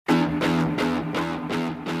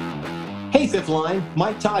fifth line,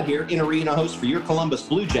 Mike Todd here, in-arena host for your Columbus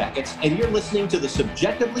Blue Jackets, and you're listening to the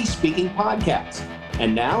Subjectively Speaking podcast.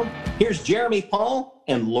 And now, here's Jeremy Paul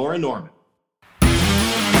and Laura Norman.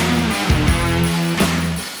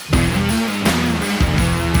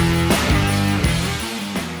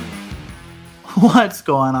 What's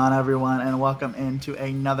going on, everyone, and welcome into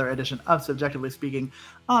another edition of Subjectively Speaking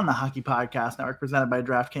on the Hockey Podcast Network, presented by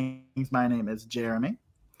DraftKings. My name is Jeremy.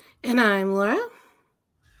 And I'm Laura.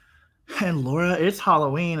 And Laura, it's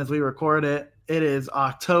Halloween as we record it. It is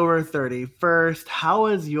October 31st. How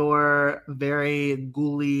was your very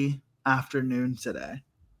ghouly afternoon today?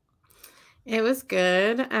 It was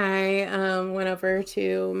good. I went over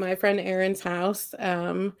to my friend Erin's house.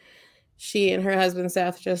 She and her husband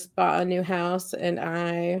Seth just bought a new house, and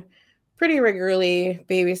I pretty regularly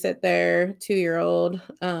babysit their 2-year-old.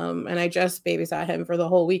 And I just babysat him for the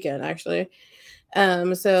whole weekend, actually.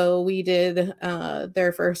 So we did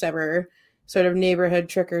their first ever sort of neighborhood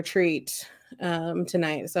trick or treat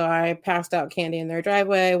tonight. So I passed out candy in their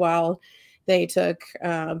driveway while they took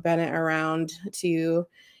Bennett around to,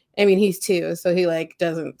 I mean, he's 2, so he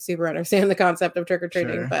doesn't super understand the concept of trick or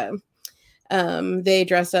treating, Sure. but they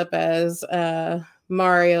dressed up as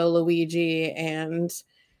Mario, Luigi, and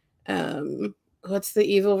what's the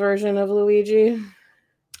evil version of Luigi?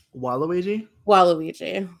 Waluigi?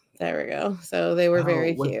 Waluigi. There we go. So they were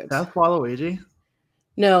very cute. That's Waluigi?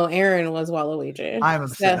 No, Erin was Waluigi. I'm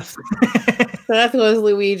obsessed. Seth was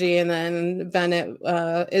Luigi, and then Bennett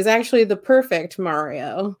is actually the perfect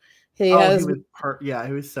Mario. He was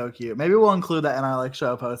so cute. Maybe we'll include that in our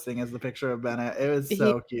show posting as the picture of Bennett. It was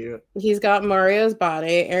so cute. He's got Mario's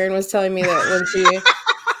body. Erin was telling me that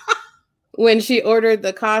when she ordered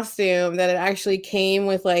the costume, that it actually came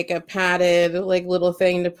with a padded little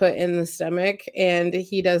thing to put in the stomach, and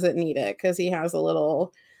he doesn't need it because he has a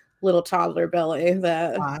little toddler belly.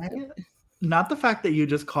 Not the fact that you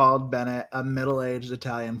just called Bennett a middle-aged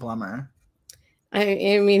Italian plumber.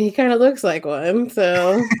 I mean, he kind of looks like one,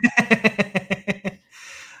 so.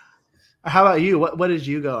 How about you? What did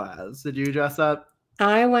you go as? Did you dress up?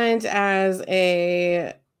 I went as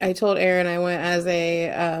I told Erin I went as a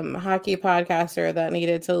hockey podcaster that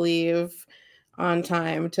needed to leave on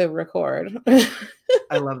time to record.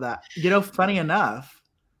 I love that. Funny enough,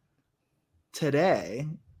 today,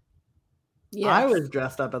 yes, I was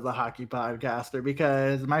dressed up as a hockey podcaster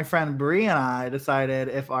because my friend Bree and I decided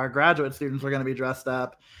if our graduate students were going to be dressed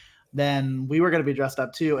up, then we were going to be dressed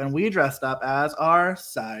up too. And we dressed up as our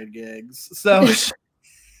side gigs. So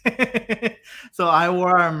so I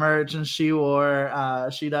wore our merch and she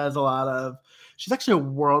does she's actually a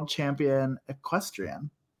world champion equestrian.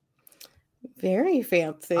 Very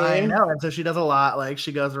fancy. I know. And so she does a lot.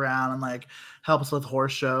 She goes around and helps with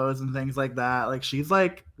horse shows and things like that. She's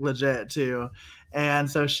legit too. And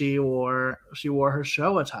so she wore her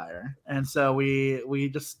show attire. And so we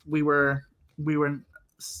were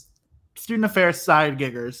student affairs side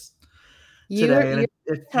giggers today.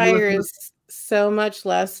 Your attire is so much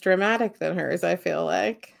less dramatic than hers, I feel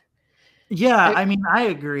like. Yeah, I mean, I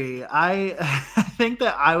agree. I think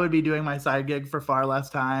that I would be doing my side gig for far less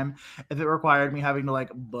time if it required me having to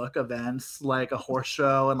book events like a horse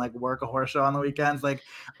show and work a horse show on the weekends.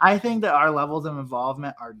 I think that our levels of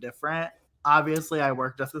involvement are different. Obviously, I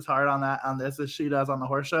work just as hard on this as she does on the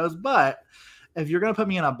horse shows. But if you're gonna put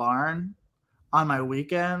me in a barn on my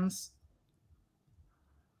weekends,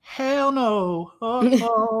 hell no.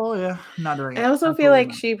 Oh yeah, not doing it. I also feel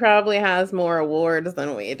like she probably has more awards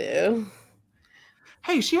than we do.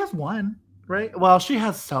 Hey, she has one, right? Well, she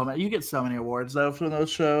has so many. You get so many awards though from those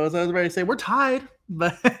shows. I was ready to say we're tied,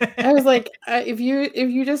 but I was like, if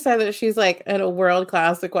you just said that she's a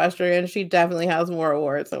world-class equestrian, she definitely has more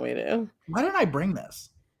awards than we do. Why didn't I bring this?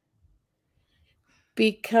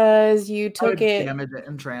 Because you took it. Damage it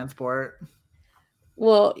in transport.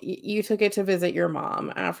 Well, you took it to visit your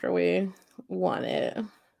mom after we won it.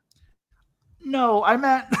 No, I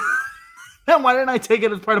meant. Then why didn't I take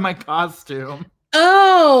it as part of my costume?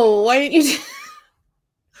 Oh, why didn't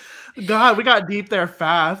you? God, we got deep there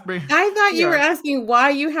fast. I thought you were asking why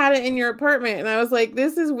you had it in your apartment, and I was like,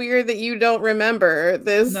 "This is weird that you don't remember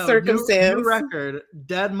this circumstance." New record: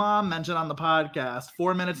 dead mom mentioned on the podcast.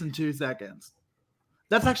 4 minutes and 2 seconds.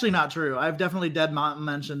 That's actually not true. I've definitely dead mom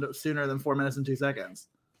mentioned sooner than 4 minutes and 2 seconds.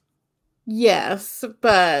 Yes,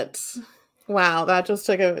 but wow, that just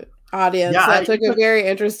took an audience. Yeah, that took a very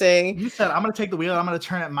interesting. You said, I'm going to take the wheel and I'm going to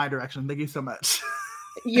turn it in my direction. Thank you so much.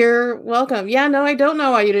 You're welcome. Yeah, no, I don't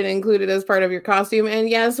know why you didn't include it as part of your costume. And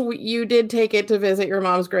yes, you did take it to visit your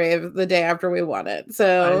mom's grave the day after we won it.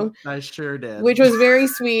 So I sure did. Which was very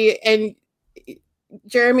sweet. And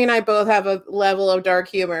Jeremy and I both have a level of dark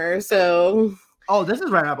humor, so. Oh, this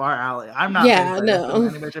is right up our alley. I'm not. Yeah, no.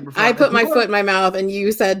 I put my foot in my mouth, and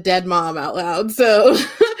you said "dead mom" out loud. So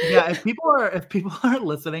yeah, if people are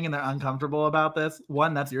listening and they're uncomfortable about this,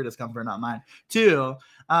 one, that's your discomfort, not mine. Two,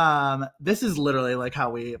 this is literally like how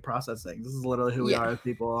we process things. This is literally who we are as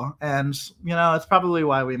people, and it's probably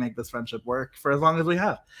why we make this friendship work for as long as we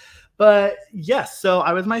have. But yes, so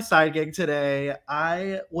I was my side gig today.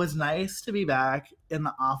 I was nice to be back in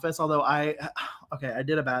the office, although I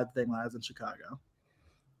did a bad thing when I was in Chicago.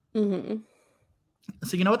 Mm-hmm.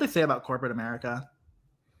 So you know what they say about corporate America?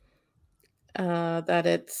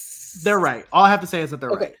 That they're right. All I have to say is that they're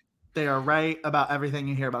right. They are right about everything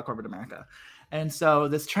you hear about corporate America. And so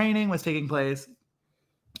this training was taking place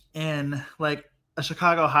in like a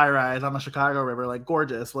Chicago high-rise on the Chicago River, like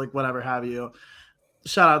gorgeous, like whatever have you.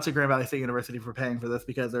 Shout out to Grand Valley State University for paying for this,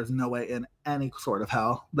 because there's no way in any sort of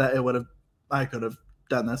hell that I could have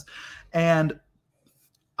done this. And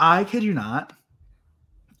I kid you not,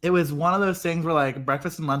 it was one of those things where like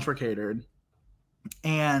breakfast and lunch were catered,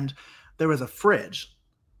 and there was a fridge.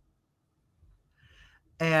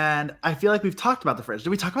 And I feel like we've talked about the fridge. Did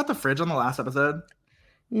we talk about the fridge on the last episode?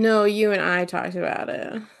 No, you and I talked about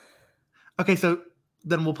it. Okay, so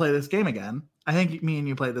then we'll play this game again. I think me and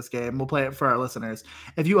you played this game. We'll play it for our listeners.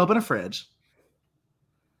 If you open a fridge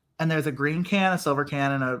and there's a green can, a silver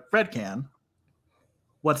can, and a red can,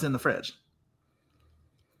 what's in the fridge?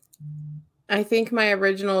 I think my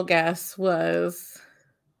original guess was...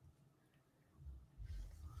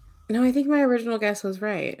 No, I think my original guess was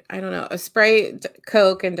right. I don't know. A Sprite,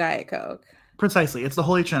 Coke, and Diet Coke. Precisely. It's the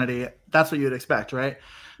Holy Trinity. That's what you'd expect, right?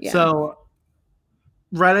 Yeah. So,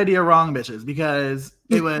 right idea, wrong, bitches, because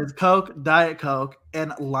it was Coke, Diet Coke,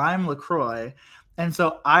 and lime LaCroix. And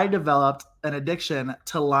so I developed an addiction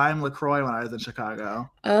to lime LaCroix when I was in Chicago.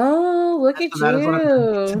 Oh, look at that you. Is what I'm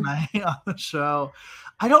doing tonight on the show.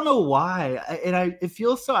 I don't know why. It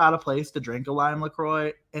feels so out of place to drink a lime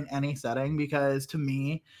LaCroix in any setting, because to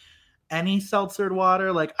me, any seltzered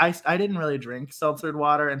water, like I didn't really drink seltzered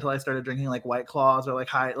water until I started drinking like White Claws or like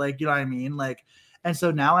high, like, you know what I mean? Like, and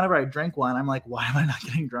so now whenever I drink one, I'm like, why am I not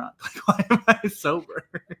getting drunk? Like, why am I sober?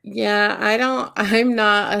 Yeah, I'm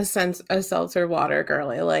not a seltzer water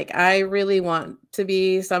girly. Like, I really want to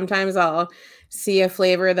be. Sometimes I'll see a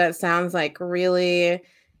flavor that sounds like really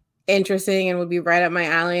interesting and would be right up my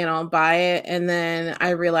alley, and I'll buy it. And then I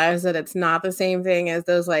realize that it's not the same thing as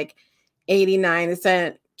those like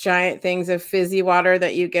 89-cent giant things of fizzy water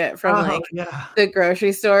that you get from the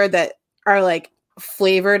grocery store that are like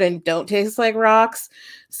flavored and don't taste like rocks.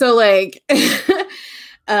 So like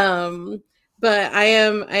but I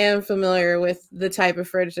am familiar with the type of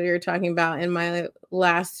fridge that you're talking about. In my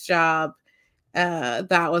last job,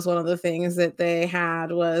 that was one of the things that they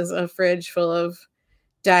had, was a fridge full of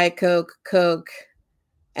Diet Coke, Coke,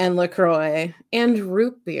 and LaCroix, and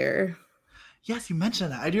root beer. Yes, you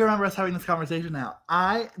mentioned that. I do remember us having this conversation now.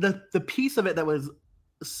 The piece of it that was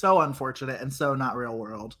so unfortunate and so not real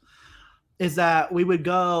world is that we would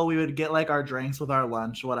get like our drinks with our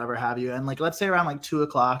lunch, whatever have you. And like, let's say around like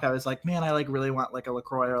 2:00, I was like, man, I like really want like a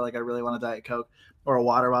LaCroix, or like I really want a Diet Coke or a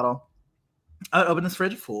water bottle. I would open this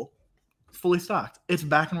fridge fully stocked. It's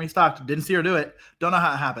back and restocked. Didn't see her do it. Don't know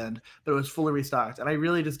how it happened, but it was fully restocked. And I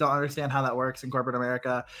really just don't understand how that works in corporate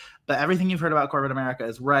America. But everything you've heard about corporate America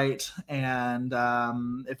is right. And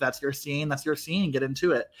if that's your scene, that's your scene. Get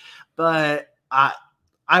into it. But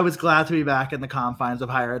I was glad to be back in the confines of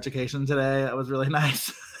higher education today. That was really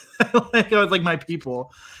nice. Like, it was like my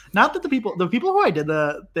people. Not that the people who I did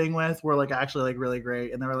the thing with were like actually like really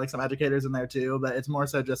great, and there were like some educators in there too. But it's more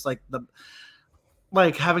so just like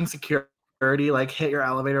having security like hit your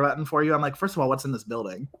elevator button for you. I'm like, first of all, what's in this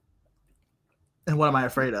building, and what am I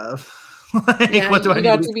afraid of? What do I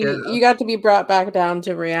need to be scared of? You got to be brought back down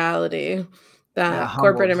to reality that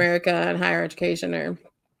corporate America and higher education are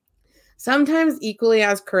sometimes equally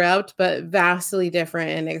as corrupt, but vastly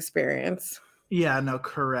different in experience. Yeah, no,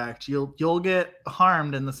 correct. You'll get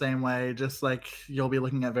harmed in the same way, just like you'll be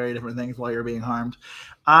looking at very different things while you're being harmed.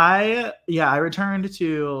 I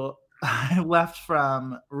left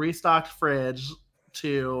from restocked fridge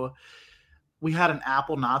to, we had an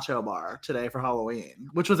apple nacho bar today for Halloween,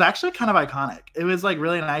 which was actually kind of iconic. It was like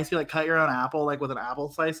really nice. You like cut your own apple like with an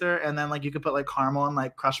apple slicer, and then like you could put like caramel and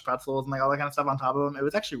like crushed pretzels and like all that kind of stuff on top of them. It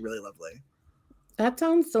was actually really lovely. That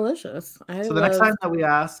sounds delicious. The next time that we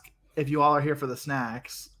ask if you all are here for the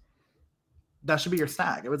snacks, that should be your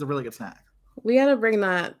snack. It was a really good snack. We got to bring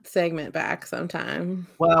that segment back sometime.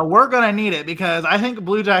 Well, we're going to need it, because I think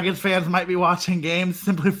Blue Jackets fans might be watching games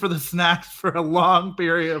simply for the snacks for a long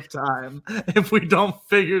period of time if we don't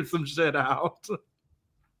figure some shit out.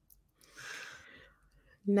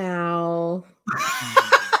 Now,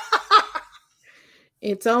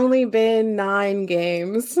 it's only been 9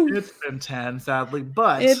 games. It's been 10, sadly,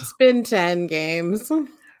 but it's been 10 games.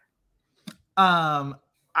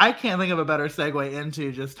 I can't think of a better segue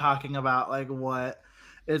into just talking about like what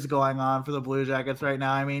is going on for the Blue Jackets right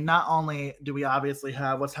now. I mean, not only do we obviously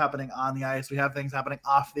have what's happening on the ice, we have things happening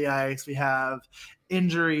off the ice. We have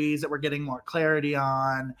injuries that we're getting more clarity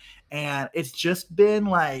on, and it's just been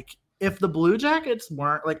like, if the Blue Jackets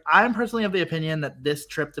weren't, like, I'm personally of the opinion that this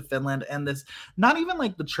trip to Finland and this, not even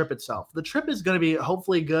like the trip itself, the trip is going to be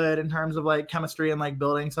hopefully good in terms of like chemistry and like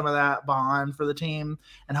building some of that bond for the team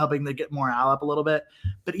and helping to get morale up a little bit.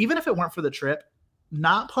 But even if it weren't for the trip,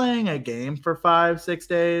 not playing a game for 5-6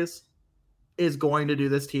 days is going to do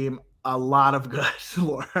this team a lot of good,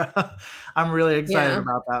 Laura. I'm really excited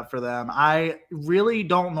about that for them. I really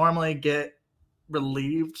don't normally get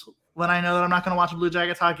relieved when I know that I'm not going to watch Blue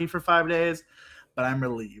Jackets hockey for 5 days, but I'm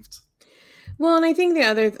relieved. Well, and I think the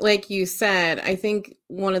other, like you said, I think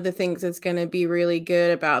one of the things that's going to be really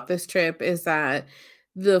good about this trip is that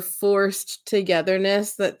the forced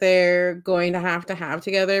togetherness that they're going to have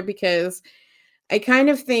together, because I kind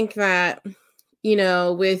of think that, you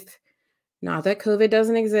know, with, not that COVID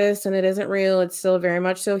doesn't exist and it isn't real, it's still very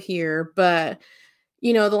much so here, but,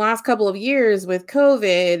 you know, the last couple of years with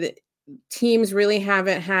COVID, teams really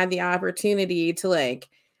haven't had the opportunity to like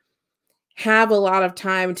have a lot of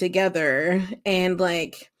time together and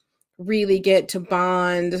like really get to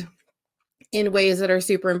bond in ways that are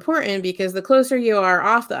super important, because the closer you are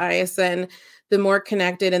off the ice, then the more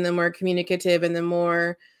connected and the more communicative and the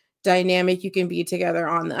more dynamic you can be together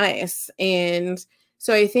on the ice. And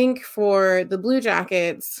so I think for the Blue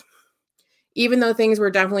Jackets, even though things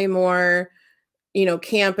were definitely more, you know,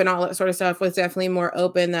 camp and all that sort of stuff was definitely more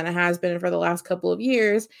open than it has been for the last couple of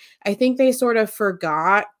years, I think they sort of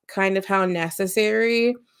forgot kind of how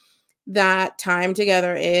necessary that time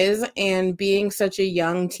together is. And being such a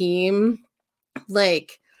young team,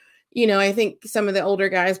 like, you know, I think some of the older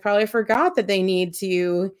guys probably forgot that they need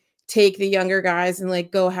to take the younger guys and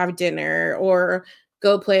like go have dinner or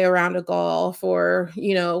go play a round of golf or,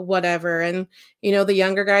 you know, whatever. And, you know, the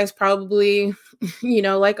younger guys probably, you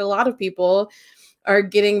know, like a lot of people, are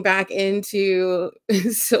getting back into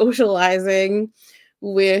socializing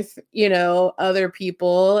with, you know, other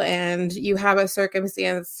people. And you have a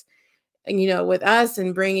circumstance, you know, with us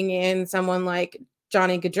and bringing in someone like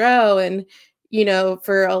Johnny Gaudreau. And, you know,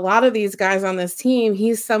 for a lot of these guys on this team,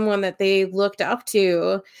 he's someone that they looked up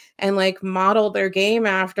to and like modeled their game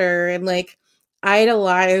after and like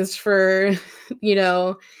idolized for, you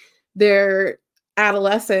know, their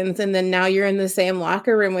adolescence. And then now you're in the same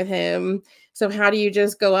locker room with him. So how do you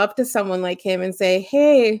just go up to someone like him and say,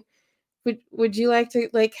 hey, would you like to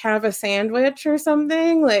like have a sandwich or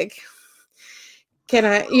something? Like, can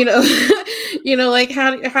I, you know, you know, like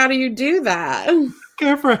how do you do that?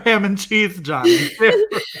 Care for ham and cheese, Johnny.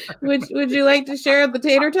 would you like to share the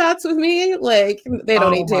tater tots with me? Like, they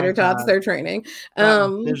don't eat tater tots, they're training.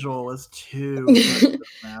 That visual was too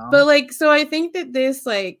now. But like, so I think that this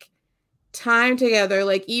like time together,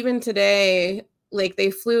 like even today, like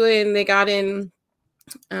they flew in, they got in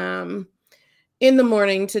the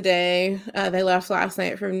morning today. They left last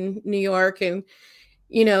night from New York. And,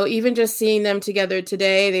 you know, even just seeing them together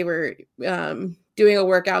today, they were doing a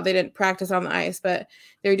workout. They didn't practice on the ice, but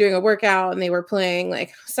they were doing a workout and they were playing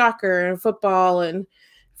like soccer and football and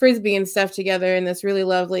frisbee and stuff together in this really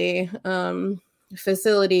lovely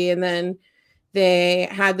facility. And then they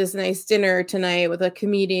had this nice dinner tonight with a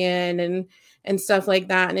comedian and stuff like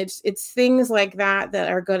that. And it's things like that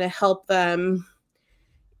that are going to help them,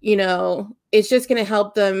 you know, it's just going to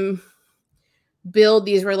help them build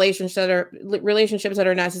these relationships that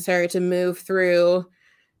are necessary to move through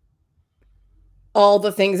all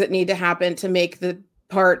the things that need to happen to make the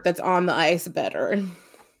part that's on the ice better.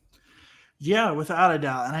 Yeah, without a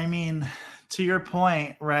doubt. And I mean, to your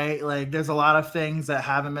point, right? Like there's a lot of things that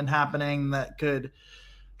haven't been happening that could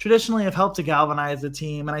traditionally have helped to galvanize the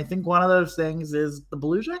team. And I think one of those things is the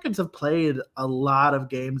Blue Jackets have played a lot of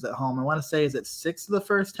games at home. I want to say, is it 6 of the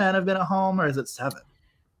first 10 have been at home or is it 7?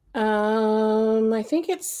 I think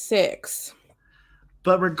it's 6.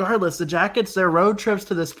 But regardless, the Jackets, their road trips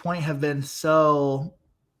to this point have been so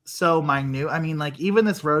minute. I mean, like even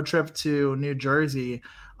this road trip to New Jersey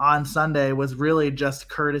on Sunday was really just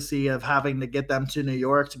courtesy of having to get them to New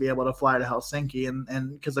York to be able to fly to Helsinki.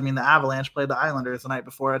 And because, I mean, the Avalanche played the Islanders the night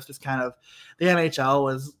before. It's just kind of the NHL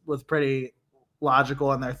was pretty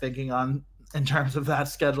logical in their thinking in terms of that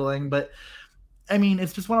scheduling. But, I mean,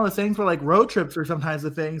 it's just one of those things where, like, road trips are sometimes the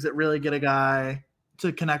things that really get a guy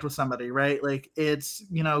to connect with somebody, right? Like it's,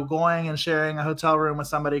 going and sharing a hotel room with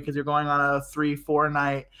somebody because you're going on a 3-4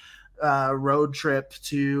 night road trip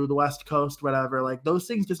to the West Coast, whatever. Like those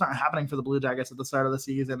things just aren't happening for the Blue Jackets at the start of the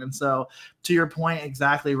season. And so to your point,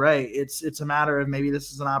 exactly right. It's a matter of maybe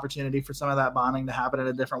this is an opportunity for some of that bonding to happen in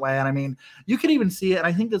a different way. And I mean, you could even see it. And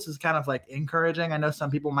I think this is kind of like encouraging. I know some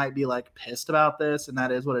people might be like pissed about this, and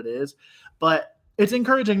that is what it is, but it's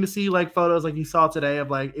encouraging to see like photos like you saw today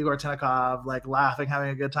of like Igor Tinakov like laughing, having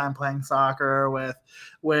a good time playing soccer with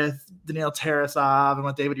Daniil Tarasov and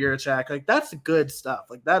with David Jiricek. Like that's good stuff.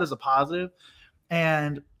 Like that is a positive.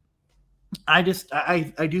 And I do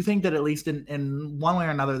think that at least in one way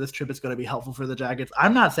or another, this trip is going to be helpful for the Jackets.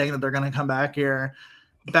 I'm not saying that they're going to come back here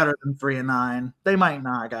better than 3-9. They might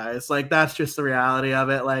not, guys. Like that's just the reality of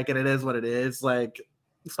it. Like, and it is what it is. Like,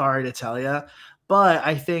 sorry to tell you, but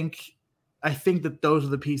I think that those are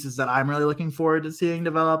the pieces that I'm really looking forward to seeing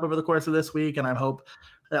develop over the course of this week. And I hope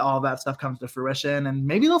that all that stuff comes to fruition and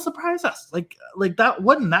maybe they'll surprise us. Like that,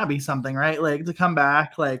 wouldn't that be something, right? Like to come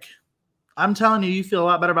back, like I'm telling you feel a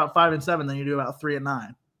lot better about 5-7 than you do about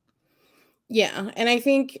 3-9. Yeah. And I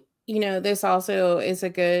think, this also is a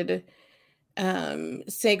good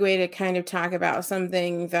segue to kind of talk about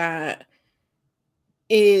something that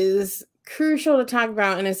is crucial to talk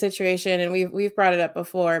about in a situation, and we've brought it up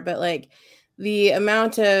before, but like the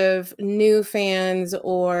amount of new fans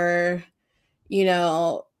or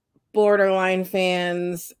borderline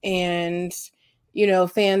fans and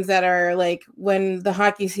fans that are like when the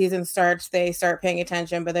hockey season starts they start paying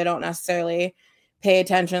attention but they don't necessarily pay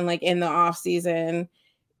attention like in the off season,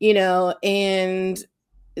 and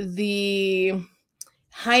the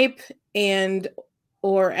hype and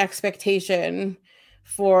or expectation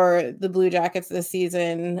for the Blue Jackets this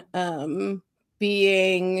season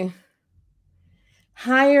being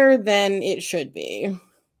higher than it should be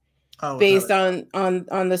based on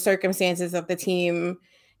the circumstances that the team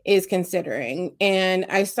is considering. And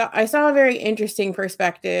I saw a very interesting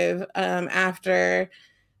perspective after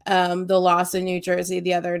the loss in New Jersey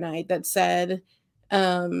the other night that said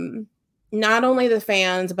not only the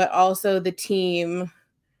fans but also the team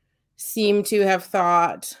seem to have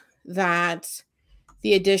thought that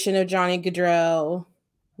the addition of Johnny Gaudreau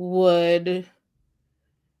would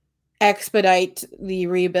expedite the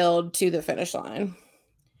rebuild to the finish line.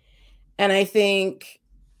 And I think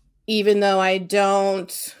even though I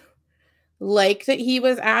don't like that he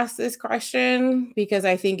was asked this question because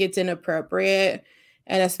I think it's inappropriate,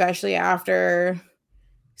 and especially after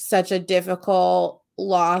such a difficult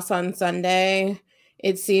loss on Sunday,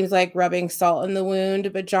 it seems like rubbing salt in the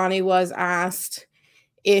wound. But Johnny was asked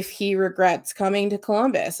if he regrets coming to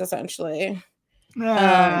Columbus, essentially.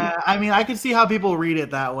 I mean, I can see how people read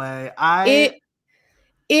it that way.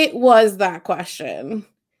 It was that question.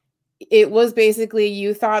 It was basically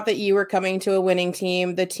you thought that you were coming to a winning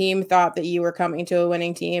team. The team thought that you were coming to a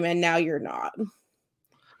winning team, and now you're not.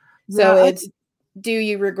 So do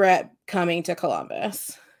you regret coming to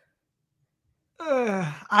Columbus?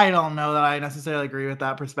 I don't know that I necessarily agree with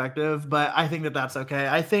that perspective, but I think that that's okay.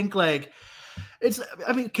 I think like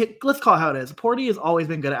let's call it how it is. Porty has always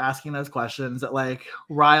been good at asking those questions that like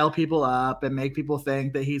rile people up and make people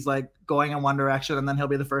think that he's like going in one direction, and then he'll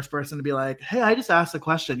be the first person to be like, hey, I just asked a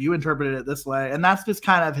question, you interpreted it this way. And that's just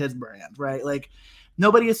kind of his brand, right? Like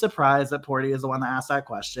nobody is surprised that Porty is the one that asked that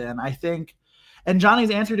question, I think. And Johnny's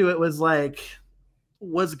answer to it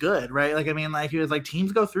was good, right? Like, I mean, like he was like,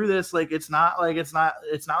 teams go through this. Like, it's not like it's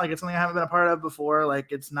something I haven't been a part of before. Like,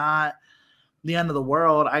 it's not the end of the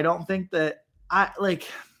world. I don't think that and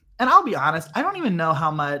I'll be honest, I don't even know how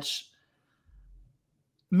much,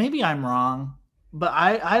 maybe I'm wrong, but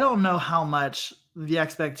I don't know how much the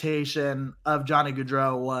expectation of Johnny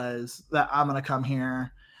Gaudreau was that I'm going to come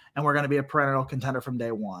here and we're going to be a perennial contender from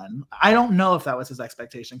day one. I don't know if that was his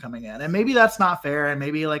expectation coming in, and maybe that's not fair. And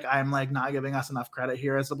maybe like, I'm like not giving us enough credit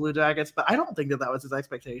here as the Blue Jackets, but I don't think that was his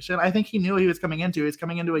expectation. I think he knew what he was coming into. He's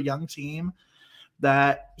coming into a young team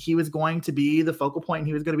that he was going to be the focal point. And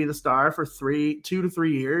he was going to be the star for 2 to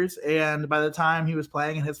 3 years. And by the time he was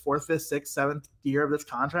playing in his 4th, 5th, 6th, 7th year of this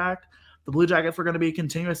contract, the Blue Jackets were going to be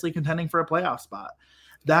continuously contending for a playoff spot,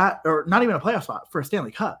 or not even a playoff spot, for a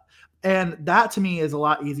Stanley Cup. And that to me is a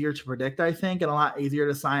lot easier to predict, I think, and a lot easier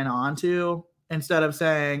to sign on to, instead of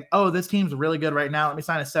saying, oh, this team's really good right now, let me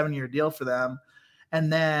sign a 7-year deal for them.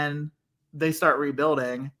 And then they start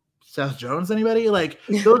rebuilding. Seth Jones, anybody? Like,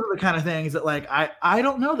 those are the kind of things that, like, I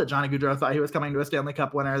don't know that Johnny Gaudreau thought he was coming to a Stanley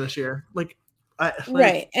Cup winner this year.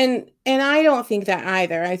 Right. And I don't think that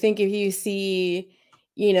either. I think if you see,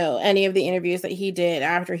 any of the interviews that he did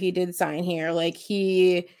after he did sign here, like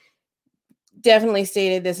he definitely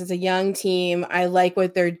stated this is a young team. I like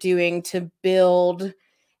what they're doing to build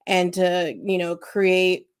and to, you know,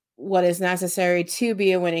 create what is necessary to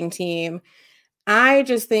be a winning team. I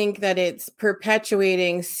just think that it's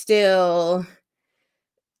perpetuating still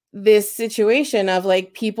this situation of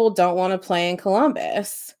like people don't want to play in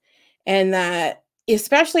Columbus. And that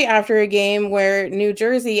especially after a game where New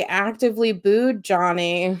Jersey actively booed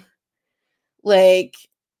Johnny, like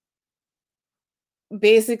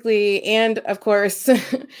basically, and of course,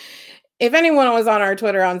 if anyone was on our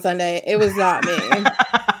Twitter on Sunday, it was not me.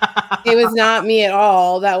 It was not me at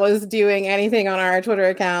all that was doing anything on our Twitter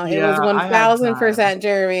account. It was 1000%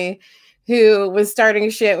 Jeremy who was starting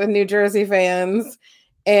shit with New Jersey fans.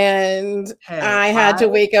 And I had to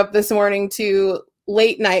wake up this morning to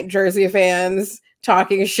late night Jersey fans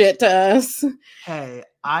talking shit to us. Hey,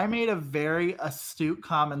 I made a very astute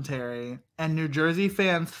commentary and New Jersey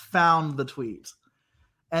fans found the tweet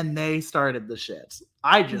and they started the shit.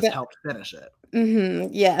 I just helped finish it.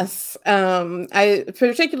 Mm-hmm, yes. I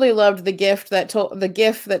particularly loved the GIF that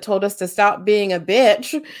told us to stop being a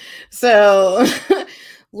bitch. So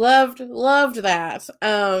loved that.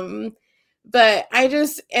 But I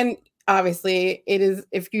just, and obviously it is,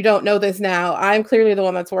 if you don't know this now, I'm clearly the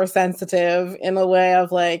one that's more sensitive in the way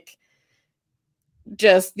of like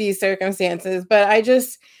just these circumstances. But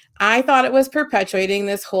I thought it was perpetuating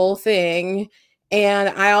this whole thing. And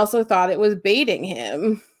I also thought it was baiting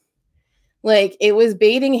him. Like, it was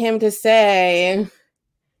baiting him to say,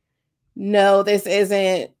 no, this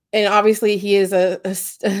isn't. And obviously he is a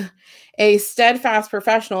steadfast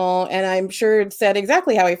professional. And I'm sure said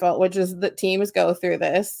exactly how he felt, which is that teams go through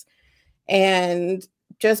this. And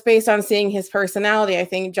just based on seeing his personality, I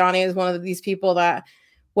think Johnny is one of these people that,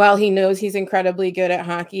 while he knows he's incredibly good at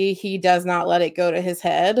hockey, he does not let it go to his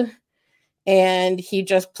head. And he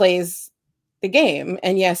just plays the game.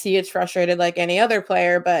 And yes, he gets frustrated like any other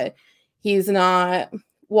player, but he's not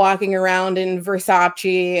walking around in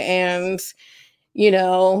Versace and, you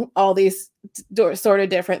know, all these sort of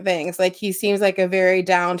different things. Like, he seems like a very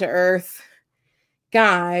down-to-earth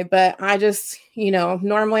guy, but I just, you know,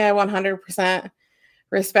 normally I 100%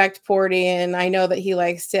 respect Porty, and I know that he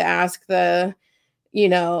likes to ask the, you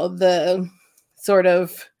know, the sort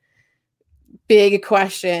of big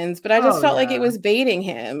questions, but I just felt like it was baiting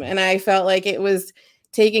him, and I felt like it was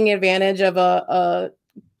taking advantage of a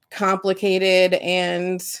complicated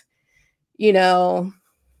and, you know,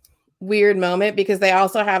 weird moment, because they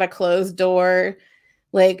also had a closed door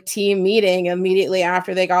like team meeting immediately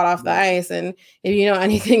after they got off the ice. And if you know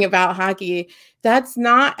anything about hockey, that's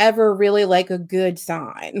not ever really like a good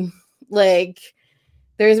sign. Like,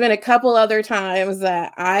 there's been a couple other times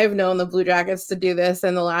that I've known the Blue Jackets to do this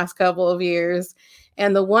in the last couple of years.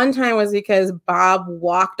 And the one time was because Bob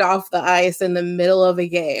walked off the ice in the middle of a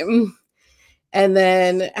game and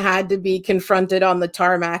then had to be confronted on the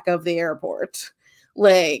tarmac of the airport.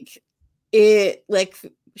 Like,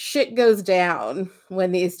 shit goes down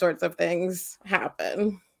when these sorts of things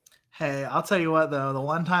happen. Hey, I'll tell you what, though, the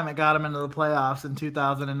one time it got him into the playoffs in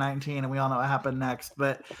 2019, and we all know what happened next.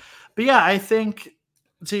 But yeah, I think,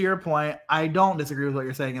 to your point, I don't disagree with what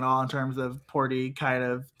you're saying at all in terms of Porty kind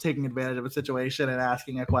of taking advantage of a situation and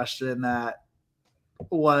asking a question that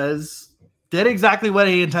did exactly what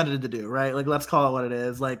he intended to do, right? Like, let's call it what it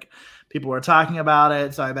is. Like, people were talking about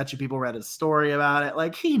it, so I bet you people read his story about it.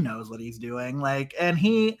 Like, he knows what he's doing. Like, and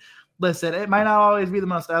listen, it might not always be the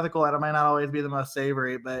most ethical and it might not always be the most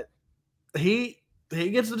savory, but he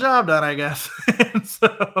gets the job done, I guess. And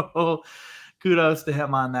so kudos to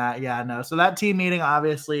him on that. Yeah, no. So that team meeting,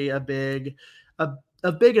 obviously a big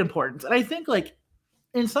importance. And I think, like,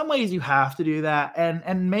 in some ways you have to do that.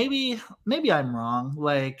 And maybe I'm wrong.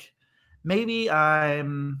 Like, maybe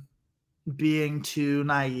I'm being too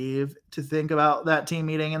naive to think about that team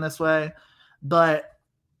meeting in this way. But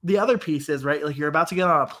the other piece is, right, like, you're about to get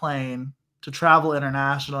on a plane to travel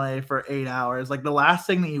internationally for 8 hours. Like, the last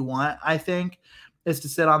thing that you want, I think, is to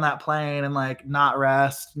sit on that plane and like not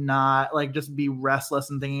rest, not like just be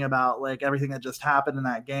restless and thinking about like everything that just happened in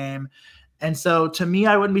that game. And so to me,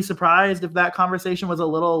 I wouldn't be surprised if that conversation was a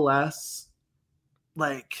little less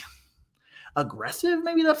like aggressive.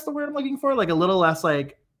 Maybe that's the word I'm looking for. Like, a little less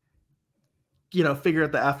like, you know, figure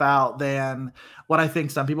it the F out than what I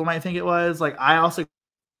think some people might think it was. Like, I also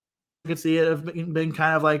could see it have been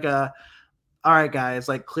kind of like all right, guys,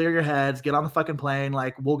 like, clear your heads, get on the fucking plane.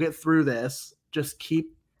 Like, we'll get through this. Just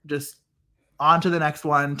on to the next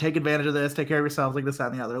one. Take advantage of this. Take care of yourselves, like this, that,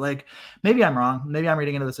 and the other. Like, maybe I'm wrong. Maybe I'm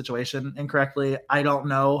reading into the situation incorrectly. I don't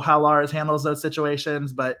know how Lars handles those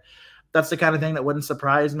situations, but that's the kind of thing that wouldn't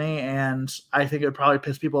surprise me. And I think it would probably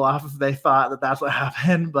piss people off if they thought that that's what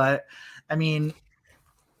happened. But I mean,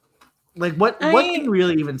 like what can you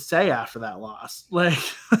really even say after that loss? Like,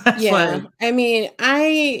 yeah, I mean,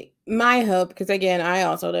 my hope, because again, I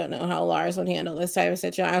also don't know how Lars would handle this type of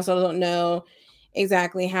situation. I also don't know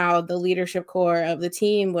exactly how the leadership core of the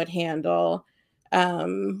team would handle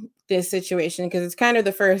this situation, because it's kind of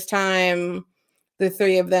the first time the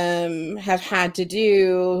three of them have had to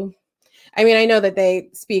do. I mean, I know that they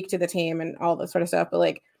speak to the team and all this sort of stuff, but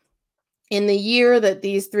like in the year that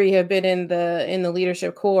these three have been in the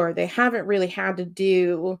leadership core, they haven't really had to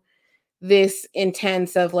do this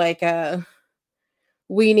intense of like a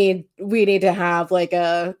we need to have like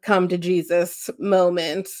a come to Jesus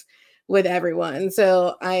moment with everyone.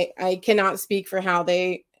 So I cannot speak for how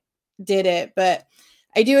they did it, but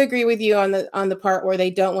I do agree with you on the part where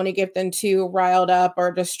they don't want to get them too riled up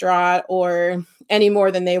or distraught or any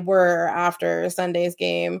more than they were after Sunday's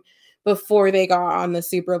game before they got on the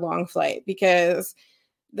super long flight, because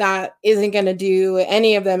that isn't going to do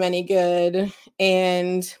any of them any good.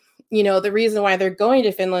 And the reason why they're going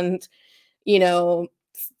to Finland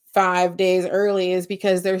 5 days early is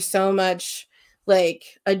because there's so much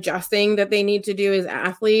like adjusting that they need to do as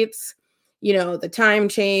athletes. The time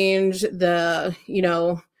change, the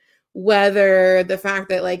weather, the fact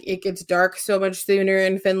that like it gets dark so much sooner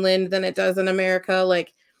in Finland than it does in America,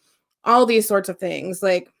 like all these sorts of things.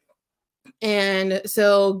 Like, and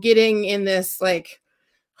so getting in this like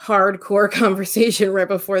hardcore conversation right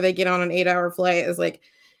before they get on an 8-hour flight is like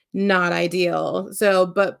not ideal. So,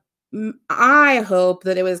 but I hope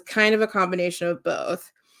that it was kind of a combination of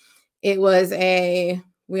both. It was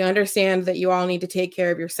we understand that you all need to take care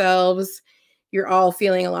of yourselves. You're all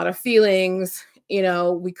feeling a lot of feelings.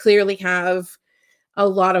 We clearly have a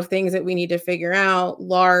lot of things that we need to figure out.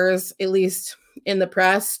 Lars, at least in the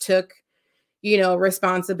press, took,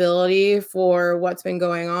 responsibility for what's been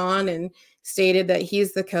going on and stated that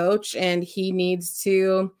he's the coach and he needs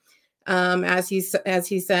to, as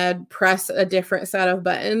he said, press a different set of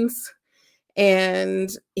buttons. And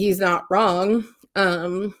he's not wrong.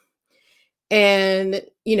 And,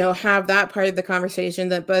 have that part of the conversation,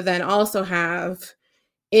 but then also have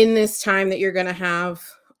in this time that you're going to have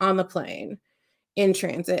on the plane in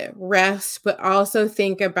transit, rest, but also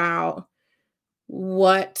think about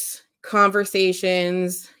what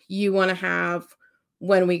conversations you want to have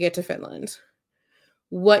when we get to Finland.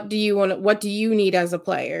 What do you need as a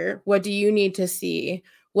player? What do you need to see?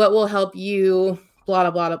 What will help you?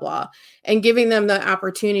 Blah, blah, blah, blah. And giving them the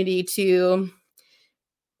opportunity to,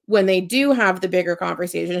 when they do have the bigger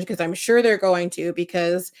conversations, because I'm sure they're going to,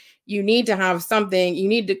 because you need to have something, you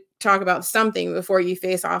need to talk about something before you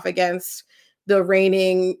face off against the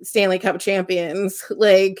reigning Stanley Cup champions,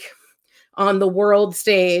 like on the world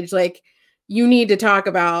stage. Like you need to talk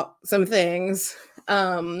about some things.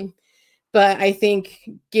 But I think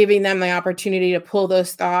giving them the opportunity to pull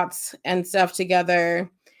those thoughts and stuff together,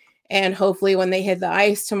 and hopefully when they hit the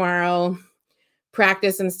ice tomorrow,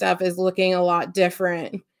 practice and stuff is looking a lot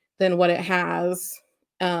different than what it has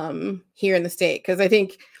here in the state. Because I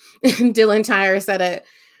think Dylan Tyre said it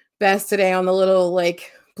best today on the little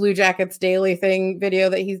like Blue Jackets daily thing video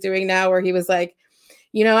that he's doing now, where he was like,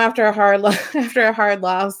 after a hard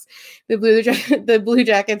loss, the Blue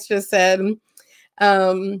Jackets just said,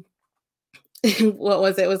 what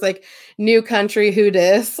was it? It was like new country, who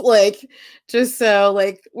dis? Like, just so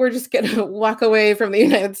like we're just gonna walk away from the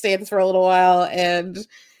United States for a little while and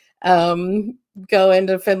go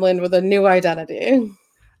into Finland with a new identity.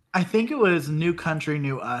 I think it was New Country,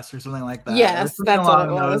 New Us or something like that. Yes, that's what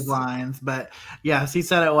it was. Those lines. But yes, he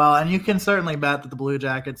said it well. And you can certainly bet that the Blue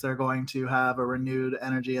Jackets are going to have a renewed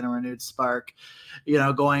energy and a renewed spark,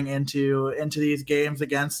 going into these games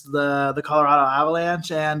against the Colorado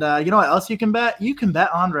Avalanche. And you know what else you can bet? You can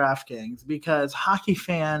bet on DraftKings, because hockey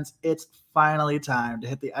fans, it's finally time to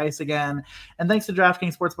hit the ice again. And thanks to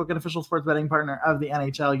DraftKings Sportsbook, an official sports betting partner of the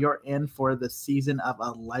NHL, you're in for the season of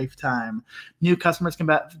a lifetime. New customers can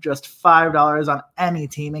bet just $5 on any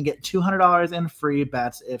team and get $200 in free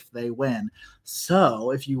bets if they win.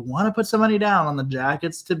 So if you want to put some money down on the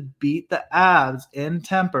Jackets to beat the Avs in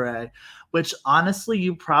Tampere, which honestly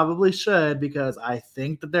you probably should, because I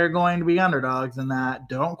think that they're going to be underdogs in that.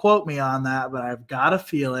 Don't quote me on that, but I've got a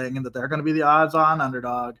feeling that they're going to be the odds-on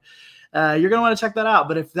underdog. You're going to want to check that out.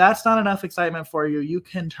 But if that's not enough excitement for you, you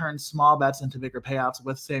can turn small bets into bigger payouts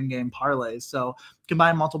with same-game parlays. So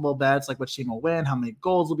combine multiple bets, like which team will win, how many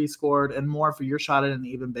goals will be scored, and more for your shot at an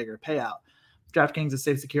even bigger payout. DraftKings is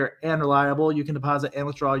safe, secure, and reliable. You can deposit and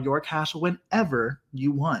withdraw your cash whenever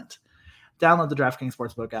you want. Download the DraftKings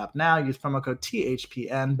Sportsbook app now. Use promo code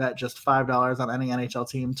THPN. Bet just $5 on any NHL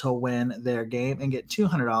team to win their game and get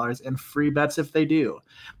 $200 in free bets if they do.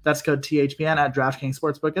 That's code THPN at DraftKings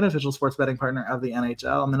Sportsbook, an official sports betting partner of the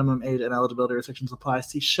NHL. Minimum age and eligibility restrictions apply.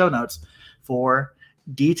 See show notes for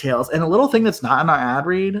details. And a little thing that's not in our ad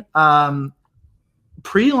read,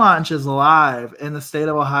 pre-launch is live in the state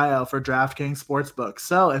of Ohio for DraftKings Sportsbook.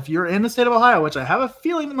 So if you're in the state of Ohio, which I have a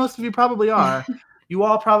feeling that most of you probably are, you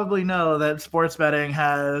all probably know that sports betting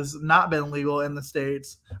has not been legal in the state,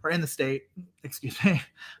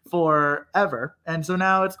 forever. And so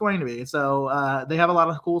now it's going to be. So they have a lot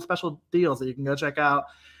of cool special deals that you can go check out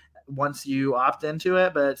once you opt into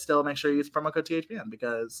it, but still make sure you use promo code THPN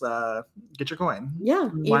because get your coin. Yeah,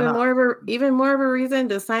 even more of a reason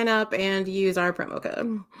to sign up and use our promo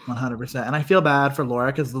code. 100%. And I feel bad for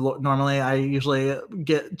Laura because normally I usually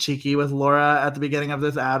get cheeky with Laura at the beginning of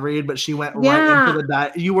this ad read, but she went right into the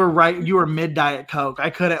diet. You were mid Diet Coke. I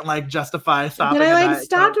couldn't justify stopping. But I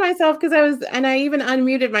stopped myself because I even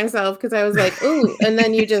unmuted myself because I was like, ooh, and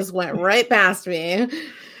then you just went right past me.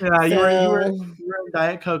 Yeah, you were in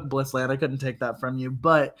Diet Coke Blissland. I couldn't take that from you.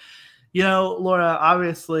 But, Laura,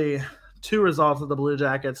 obviously 2 results that the Blue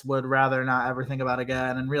Jackets would rather not ever think about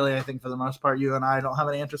again. And really, I think for the most part, you and I don't have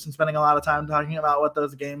any interest in spending a lot of time talking about what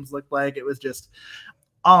those games looked like. It was just,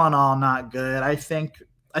 all in all, not good. I think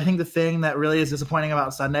the thing that really is disappointing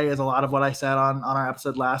about Sunday is a lot of what I said on our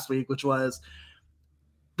episode last week, which was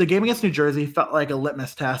the game against New Jersey felt like a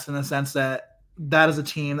litmus test in the sense that is a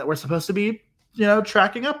team that we're supposed to be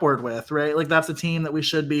tracking upward with, right? That's a team that we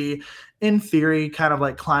should be, in theory, kind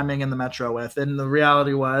of climbing in the Metro with. And the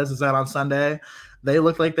reality is that on Sunday, they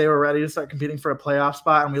looked like they were ready to start competing for a playoff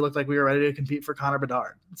spot, and we looked like we were ready to compete for Connor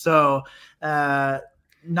Bedard. So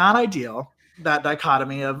not ideal, that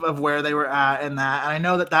dichotomy of where they were at in that. And I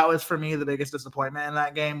know that was, for me, the biggest disappointment in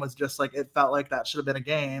that game was just it felt like that should have been a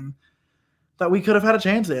game that we could have had a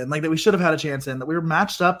chance in, that we should have had a chance in, that we were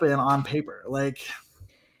matched up in on paper.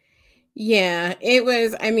 Yeah, it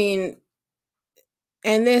was, and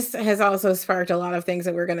this has also sparked a lot of things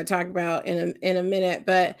that we're going to talk about in a minute,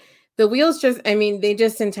 but the wheels they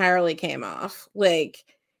just entirely came off. It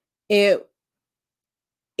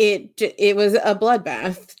was a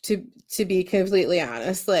bloodbath to be completely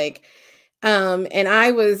honest. And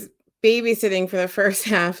I was babysitting for the first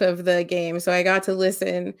half of the game, so I got to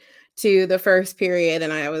listen to the first period,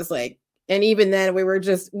 and I was and even then we were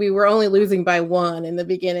only losing by 1 in the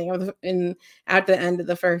beginning at the end of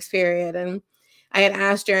the first period. And I had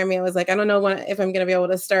asked Jeremy, I was I don't know if I'm going to be able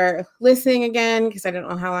to start listening again, because I don't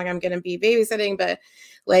know how long I'm going to be babysitting, but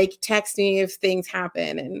text me if things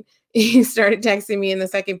happen. And he started texting me in the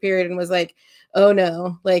second period and was oh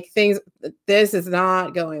no, this is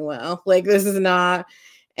not going well. This is not.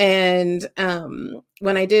 And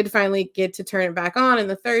when I did finally get to turn it back on in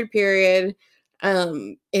the third period,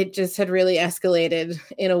 it just had really escalated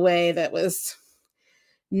in a way that was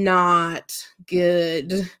not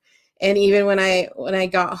good. And even when I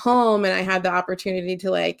got home and I had the opportunity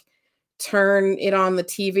to turn it on the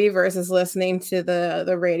TV versus listening to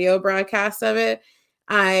the radio broadcast of it,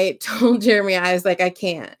 I told Jeremy, I was I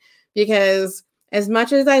can't, because as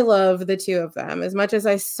much as I love the two of them, as much as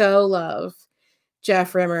I so love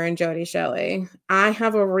Jeff Rimmer and Jody Shelley, I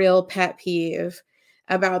have a real pet peeve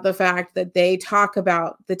about the fact that they talk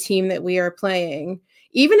about the team that we are playing.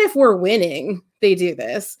 Even if we're winning, they do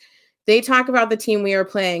this. They talk about the team we are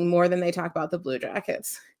playing more than they talk about the Blue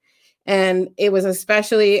Jackets. And it was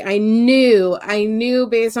especially, I knew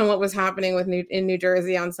based on what was happening in New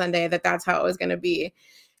Jersey on Sunday that that's how it was going to be.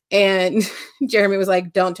 And Jeremy was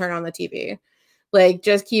don't turn on the TV.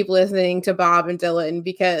 Just keep listening to Bob and Dylan,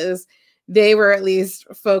 because they were at least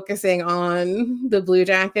focusing on the Blue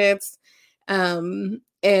Jackets. And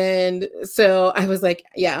so I was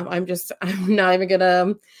yeah, I'm not even going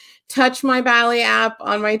to touch my Bally app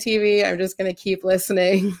on my TV. I'm just going to keep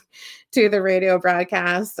listening to the radio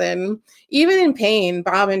broadcast. And even in pain,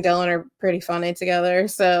 Bob and Dylan are pretty funny together.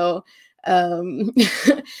 So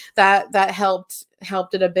that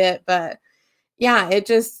helped it a bit. But yeah, it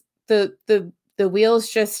just, the wheels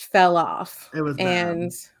just fell off. It was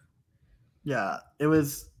bad. Yeah, it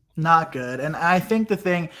was not good. And I think the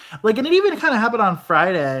thing, and it even kind of happened on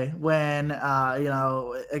Friday when,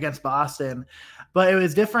 against Boston, but it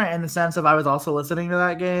was different in the sense of I was also listening to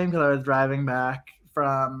that game because I was driving back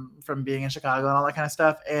from being in Chicago and all that kind of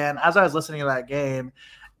stuff. And as I was listening to that game,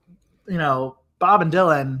 Bob and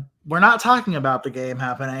Dylan were not talking about the game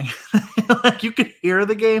happening. You could hear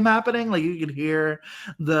the game happening. You could hear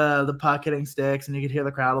the puck hitting sticks and you could hear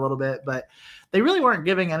the crowd a little bit, but they really weren't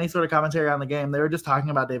giving any sort of commentary on the game. They were just talking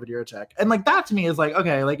about David Jiricek. And like that to me is like,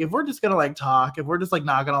 okay, like if we're just gonna like talk, if we're just like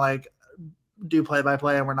not gonna like do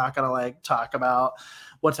play-by-play and we're not gonna like talk about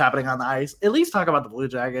what's happening on the ice, at least talk about the Blue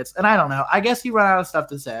Jackets. And I don't know, I guess you run out of stuff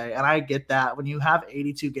to say, and I get that when you have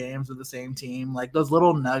 82 games with the same team, like those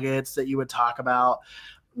little nuggets that you would talk about,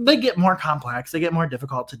 they get more complex, they get more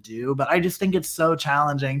difficult to do. But I just think it's so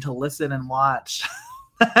challenging to listen and watch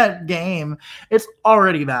that game. It's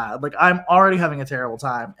already bad. Like I'm already having a terrible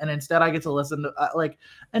time, and instead I get to listen to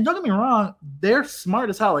and don't get me wrong, they're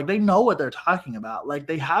smart as hell. Like they know what they're talking about. Like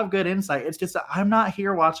they have good insight. It's just that I'm not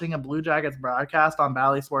here watching a Blue Jackets broadcast on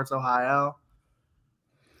Bally Sports Ohio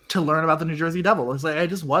to learn about the New Jersey Devil. It's like I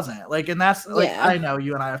just wasn't like, and that's like I know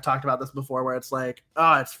you and I have talked about this before, where it's like,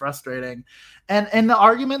 oh, it's frustrating, and the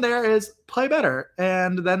argument there is play better,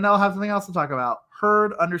 and then they'll have something else to talk about.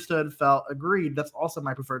 Heard, understood, felt, agreed. That's also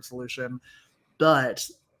my preferred solution. But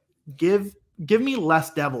give me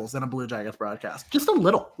less Devils in a Blue Jackets broadcast. Just a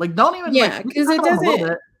little. Like don't even because it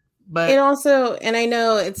doesn't. But it also, and I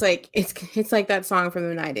know it's like that song from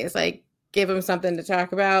the 90s. Like give them something to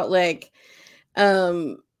talk about. Like,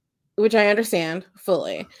 which I understand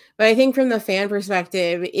fully. But I think from the fan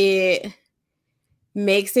perspective, it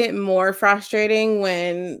makes it more frustrating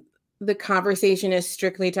when the conversation is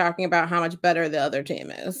strictly talking about how much better the other team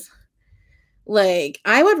is. Like,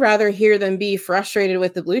 I would rather hear them be frustrated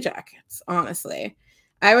with the Blue Jackets, honestly.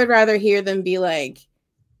 I would rather hear them be like,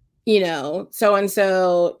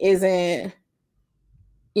 so-and-so isn't,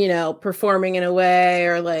 performing in a way,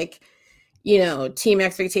 or like, team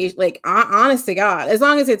expectation. Like, honest to God, as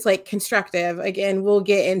long as it's like constructive. Again, we'll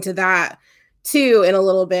get into that too in a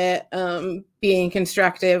little bit, being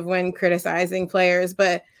constructive when criticizing players.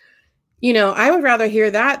 But I would rather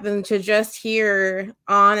hear that than to just hear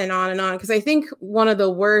on and on and on. Because I think one of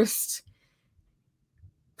the worst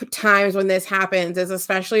times when this happens is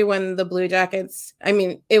especially when the Blue Jackets, I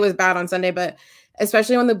mean, it was bad on Sunday, but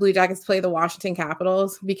especially when the Blue Jackets play the Washington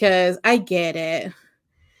Capitals, because I get it.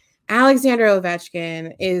 Alexander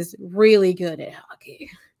Ovechkin is really good at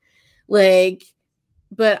hockey. Like,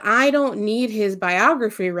 but I don't need his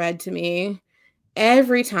biography read to me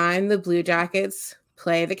every time the Blue Jackets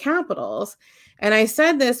play the Capitals. And I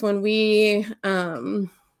said this when we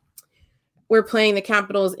were playing the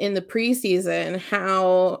Capitals in the preseason,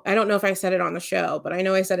 how, I don't know if I said it on the show, but I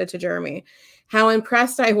know I said it to Jeremy, how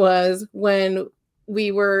impressed I was when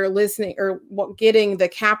we were listening or getting the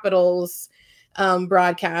Capitals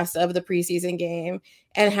broadcast of the preseason game,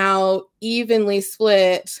 and how evenly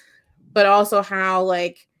split, but also how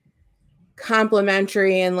like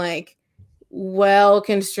complimentary and like well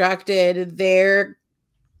constructed their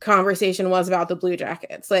conversation was about the Blue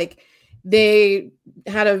Jackets. Like they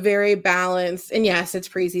had a very balanced, and yes, it's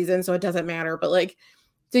preseason, so it doesn't matter, but like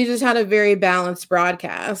they just had a very balanced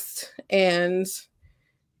broadcast, and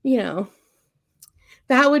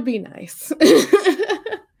that would be nice.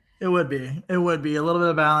 It would be a little bit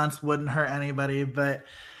of balance wouldn't hurt anybody, but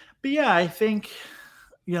yeah, I think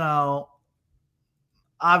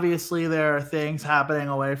obviously there are things happening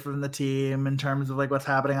away from the team in terms of like what's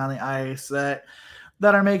happening on the ice that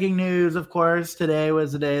are making news. Of course, today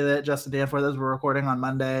was the day that Justin Danforth, as we're recording on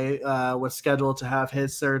Monday, was scheduled to have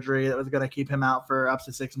his surgery that was going to keep him out for up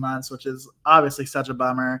to 6 months, which is obviously such a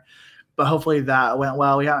bummer. But hopefully that went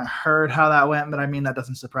well. We haven't heard how that went, but I mean, that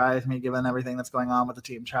doesn't surprise me given everything that's going on with the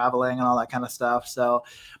team traveling and all that kind of stuff. So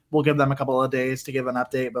we'll give them a couple of days to give an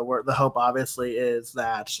update, but the hope obviously is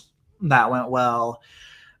that went well.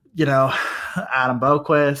 Adam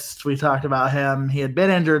Boquist, we talked about him. He had been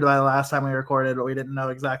injured by the last time we recorded, but we didn't know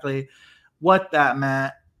exactly what that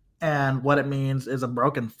meant. And what it means is a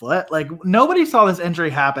broken foot. Like nobody saw this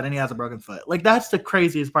injury happen and he has a broken foot. Like that's the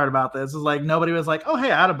craziest part about this is like nobody was like, oh,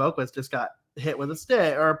 hey, Adam Boquist just got hit with a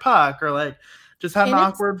stick or a puck or like just had an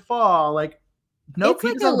awkward fall. Like nope, he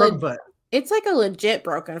just had a broken foot. It's like a legit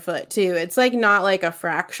broken foot too. It's like not like a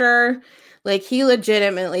fracture. Like he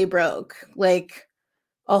legitimately broke like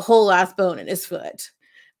a whole ass bone in his foot.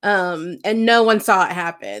 And no one saw it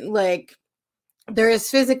happen. Like there is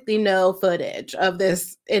physically no footage of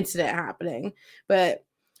this incident happening,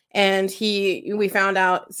 and we found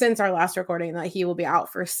out since our last recording that he will be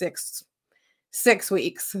out for six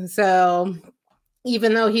weeks. So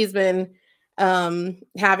even though he's been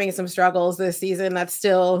having some struggles this season, that's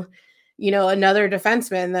still, another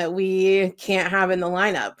defenseman that we can't have in the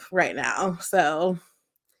lineup right now. So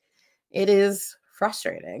it is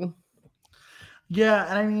frustrating. Yeah,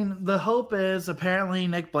 and I mean, the hope is apparently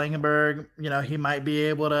Nick Blankenburg, he might be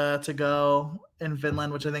able to go in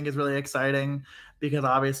Finland, which I think is really exciting because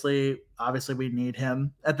obviously we need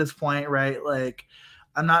him at this point, right? Like,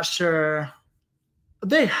 I'm not sure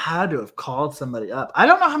They had to have called somebody up. I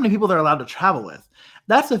don't know how many people they're allowed to travel with.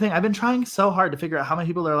 That's the thing. I've been trying so hard to figure out how many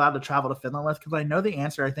people they're allowed to travel to Finland with, because I know the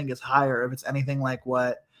answer, I think, is higher if it's anything like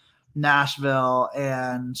what Nashville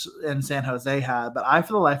and San Jose had. But I,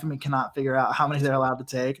 for the life of me, cannot figure out how many they're allowed to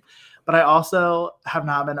take. But I also have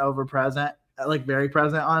not been very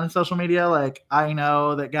present on social media. Like, I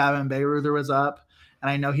know that Gavin Bayreuther was up, and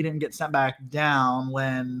I know he didn't get sent back down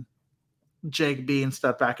when Jake Bean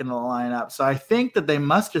stepped back into the lineup. So I think that they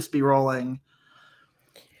must just be rolling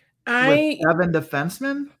with 7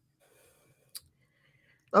 defensemen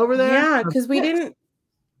over there. Yeah, because we didn't.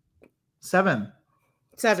 7.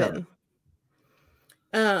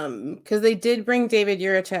 Because they did bring David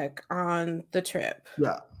Jiricek on the trip.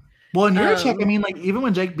 Yeah. Well, in Jiricek, I mean, like, even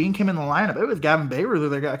when Jake Bean came in the lineup, it was Gavin Bayreuther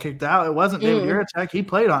that got kicked out. It wasn't David Jiricek. He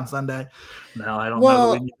played on Sunday. No, I don't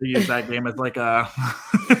know that we need to use that game as like a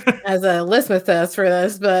as a litmus test for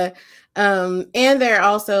this, but and they're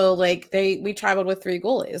also like we traveled with 3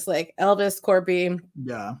 goalies, like Elvis, Corby,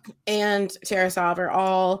 and Tarasov are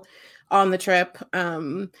all on the trip.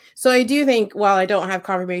 So I do think, while I don't have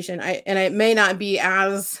confirmation, and it may not be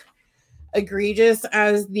as egregious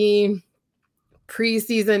as the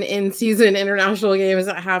preseason, in-season international games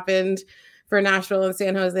that happened for Nashville and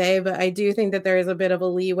San Jose, but I do think that there is a bit of a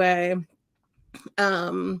leeway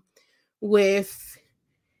with,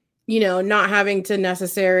 not having to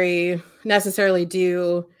necessarily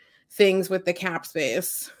do things with the cap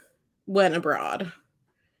space when abroad.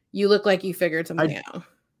 You look like you figured something out.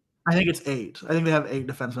 I think it's 8. I think they have 8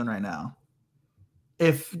 defensemen right now.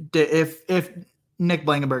 If Nick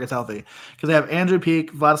Blankenburg is healthy, because they have Andrew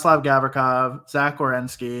Peak, Vladislav Gavrikov, Zach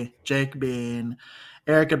Werenski, Jake Bean,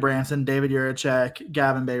 Erica Branson, David Jiricek,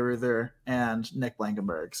 Gavin Bayreuther, and Nick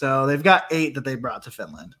Blankenburg. So they've got 8 that they brought to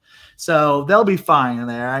Finland. So they'll be fine in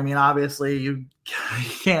there. I mean, obviously, you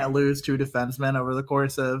can't lose 2 defensemen over the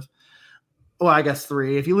course of, I guess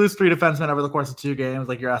 3. If you lose 3 defensemen over the course of 2 games,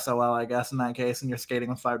 like your SOL, I guess, in that case, and you're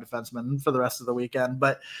skating with 5 defensemen for the rest of the weekend.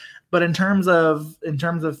 But in terms of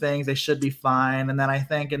things, they should be fine. And then I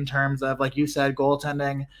think in terms of, like you said,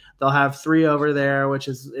 goaltending, they'll have 3 over there, which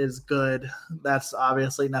is good. That's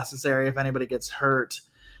obviously necessary if anybody gets hurt.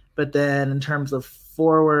 But then in terms of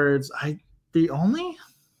forwards,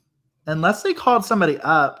 unless they called somebody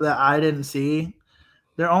up that I didn't see,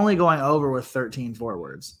 they're only going over with 13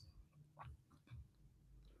 forwards.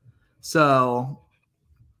 So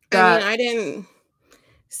I didn't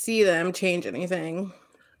see them change anything.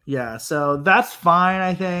 Yeah, so that's fine,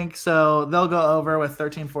 I think. So they'll go over with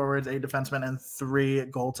 13 forwards, 8 defensemen, and 3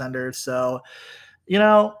 goaltenders. So,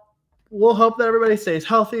 we'll hope that everybody stays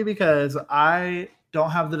healthy, because I don't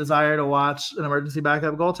have the desire to watch an emergency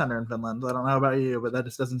backup goaltender in Finland. I don't know about you, but that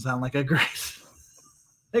just doesn't sound like a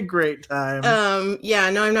great time. Yeah,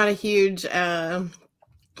 no, I'm not a huge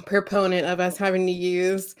proponent of us having to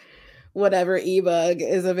use whatever e-bug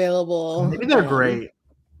is available. Maybe they're great.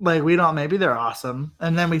 Like, maybe they're awesome.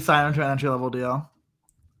 And then we sign them to an entry-level deal.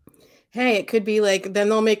 Hey, it could be like, then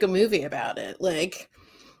they'll make a movie about it. Like,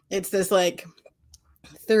 it's this like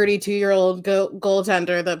 32-year-old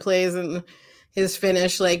goaltender that plays in his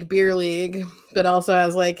Finnish like beer league, but also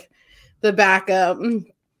has like the backup.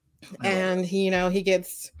 And he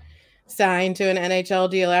gets signed to an NHL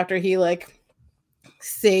deal after he like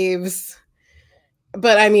saves.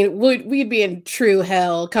 But I mean, we'd be in true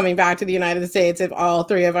hell coming back to the United States if all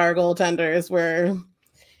 3 of our goaltenders were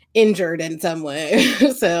injured in some way.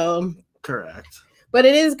 So correct. But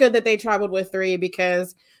it is good that they traveled with 3,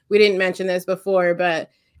 because we didn't mention this before, but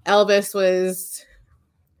Elvis was.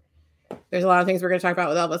 There's a lot of things we're going to talk about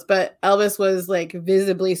with Elvis, but Elvis was like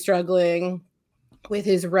visibly struggling with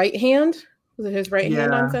his right hand. Was it his right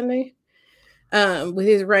hand on Sunday? With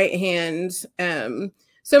his right hand.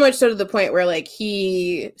 So much so to the point where like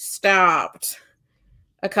he stopped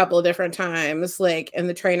a couple of different times, like, and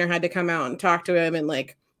the trainer had to come out and talk to him, and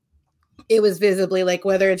like it was visibly like,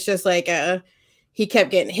 whether it's just like he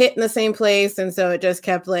kept getting hit in the same place, and so it just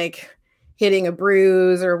kept like hitting a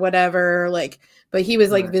bruise or whatever, like, but he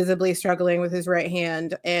was like visibly struggling with his right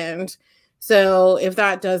hand. And so if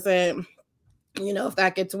that doesn't, if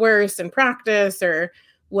that gets worse in practice or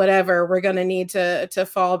whatever, we're going to need to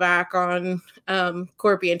fall back on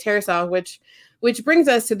Corby and Tarasov, which brings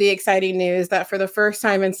us to the exciting news that for the first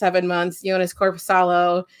time in 7 months, Joonas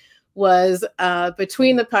Korpisalo was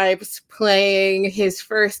between the pipes playing his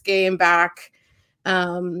first game back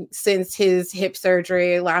since his hip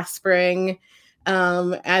surgery last spring,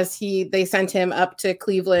 as they sent him up to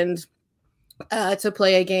Cleveland to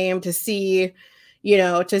play a game to see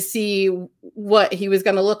what he was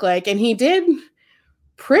going to look like. And he did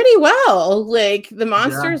pretty well. Like the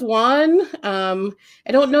Monsters won.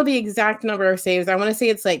 I don't know the exact number of saves. I want to say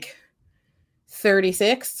it's like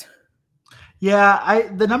 36. Yeah,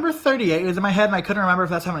 the number 38 was in my head, and I couldn't remember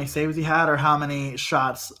if that's how many saves he had or how many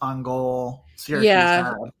shots on goal Syracuse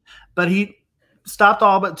had. But he stopped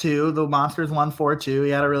all but 2. The Monsters won 4-2.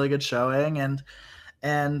 He had a really good showing, and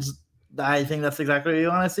I think that's exactly what you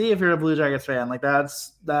want to see if you're a Blue Jackets fan. Like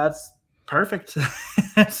that's perfect.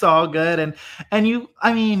 It's all good,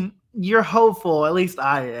 and you're hopeful, at least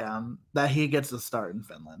I am, that he gets a start in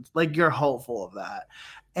Finland. Like you're hopeful of that,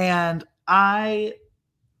 and I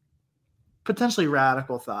potentially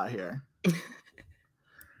radical thought here.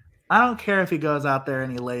 I don't care if he goes out there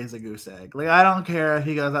and he lays a goose egg. Like I don't care if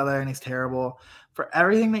he goes out there and he's terrible. For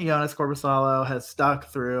everything that Joonas Korpisalo has stuck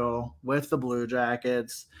through with the Blue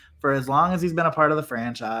Jackets for as long as he's been a part of the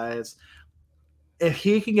franchise, if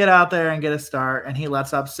he can get out there and get a start and he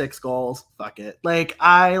lets up 6 goals, fuck it.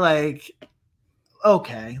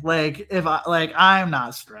 Okay. I'm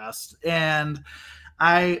not stressed, and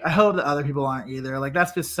I hope that other people aren't either. Like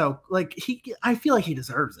that's just so I feel like he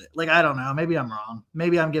deserves it. Like I don't know, maybe I'm wrong.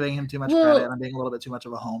 Maybe I'm giving him too much credit and I'm being a little bit too much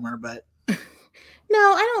of a homer, but no,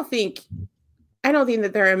 I don't think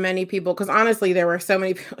that there are many people, because honestly, there were so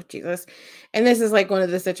many people. Jesus. And this is like one of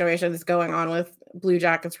the situations going on with Blue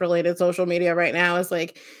Jackets related social media right now is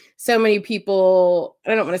like so many people.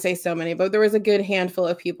 I don't want to say so many, but there was a good handful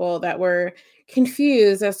of people that were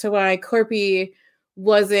confused as to why Korpi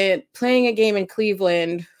wasn't playing a game in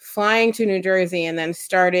Cleveland, flying to New Jersey, and then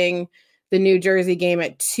starting the New Jersey game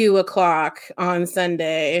at 2:00 on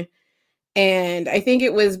Sunday. And I think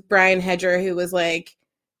it was Brian Hedger who was like,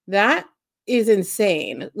 that is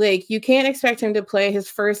insane. Like you can't expect him to play his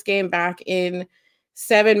first game back in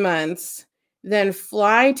 7 months, then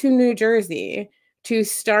fly to New Jersey to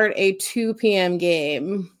start a 2 p.m.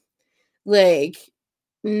 game. Like,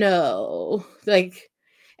 no. Like,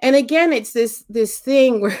 and again, it's this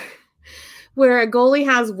thing where a goalie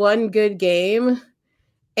has one good game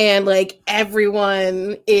and like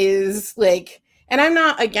everyone is like, and I'm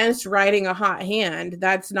not against riding a hot hand.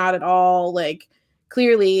 That's not at all like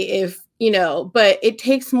clearly if, but it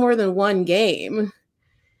takes more than one game.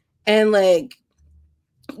 And like,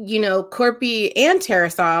 Korpi and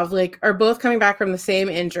Tarasov like are both coming back from the same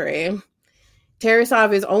injury.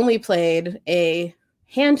 Tarasov has only played a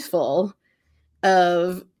handful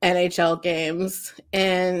of NHL games,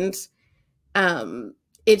 and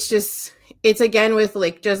it's again with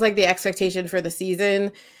like just like the expectation for the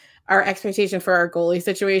season, our expectation for our goalie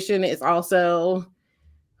situation is also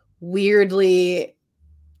weirdly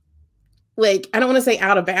like, I don't want to say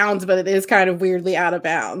out of bounds, but it is kind of weirdly out of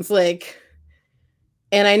bounds. Like,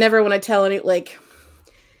 and I never want to tell any, like,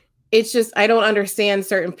 it's just, I don't understand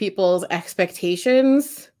certain people's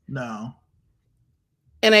expectations. No.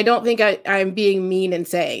 And I don't think I'm being mean in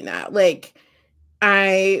saying that. Like,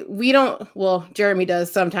 Jeremy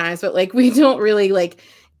does sometimes, but like, we don't really like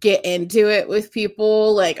get into it with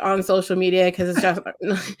people like on social media because it's just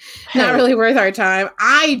not really worth our time.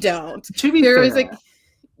 I don't. To be fair,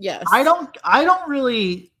 yes. I don't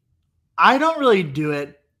really do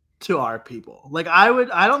it to our people. Like I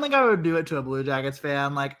don't think I would do it to a Blue Jackets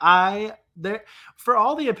fan. Like for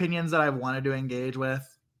all the opinions that I've wanted to engage with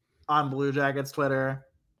on Blue Jackets Twitter,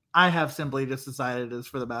 I have simply just decided it's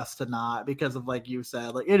for the best to not, because of, like you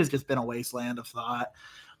said, like it has just been a wasteland of thought.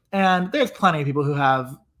 And there's plenty of people who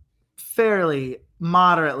have fairly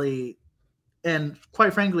moderately and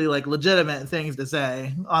quite frankly, like legitimate things to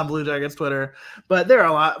say on Blue Jackets Twitter. But there are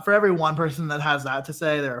a lot. For every one person that has that to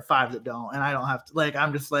say, there are 5 that don't. And I don't have to, like,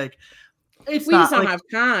 I'm just like, we just don't have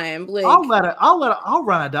time. Like, I'll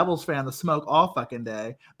run a Devils fan to smoke all fucking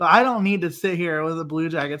day, but I don't need to sit here with a Blue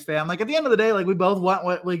Jackets fan. Like at the end of the day, like we both want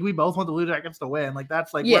the Blue Jackets to win. Like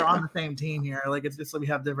that's like we're on the same team here. Like it's just like we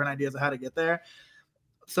have different ideas of how to get there.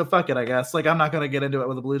 So fuck it, I guess. Like I'm not gonna get into it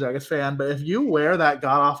with a Blue Jackets fan, but if you wear that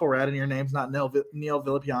god awful red and your name's not Neil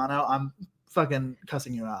Villapiano, I'm fucking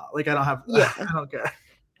cussing you out. Like I don't care.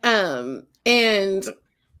 And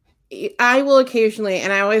I will occasionally,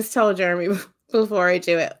 and I always tell Jeremy before I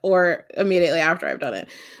do it or immediately after I've done it,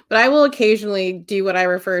 but I will occasionally do what I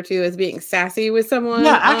refer to as being sassy with someone.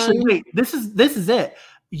 Yeah, actually, wait, this is it.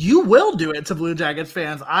 You will do it to Blue Jackets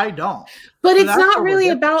fans. I don't. But it's not really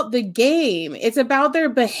about the game. It's about their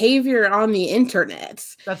behavior on the internet.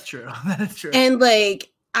 That's true. That is true. And like,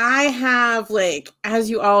 I have, like, as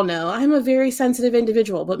you all know, I'm a very sensitive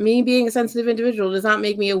individual, but me being a sensitive individual does not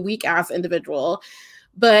make me a weak ass individual.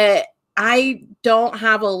 But I don't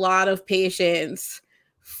have a lot of patience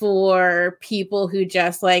for people who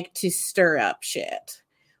just like to stir up shit.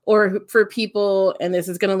 or for people, and this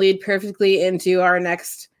is going to lead perfectly into our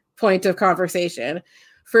next point of conversation,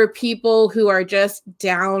 for people who are just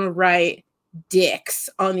downright dicks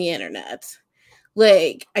on the internet.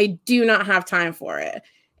 Like, I do not have time for it.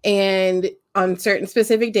 And on certain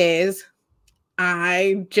specific days,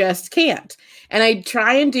 I just can't. And I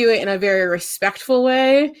try and do it in a very respectful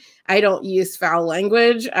way. I don't use foul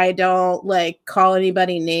language. I don't like call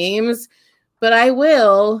anybody names, but I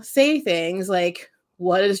will say things like,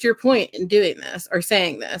 what is your point in doing this or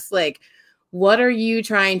saying this? Like, what are you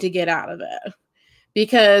trying to get out of it?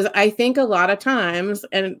 Because I think a lot of times,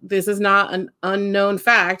 and this is not an unknown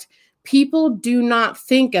fact, people do not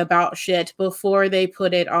think about shit before they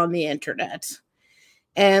put it on the internet.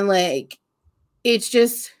 And like, it's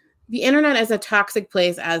just, the internet is a toxic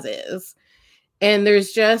place as is. And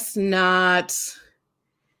there's just not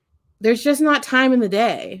time in the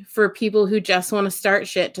day for people who just want to start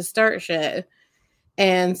shit.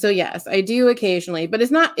 And so, yes, I do occasionally, but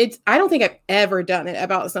I don't think I've ever done it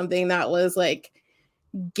about something that was like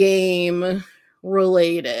game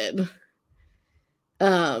related.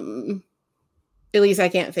 At least I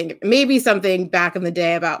can't think of, maybe something back in the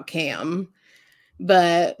day about Cam,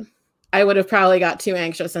 but I would have probably got too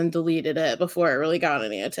anxious and deleted it before it really got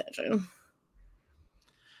any attention.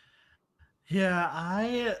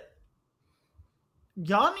 Yeah,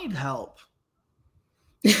 y'all need help.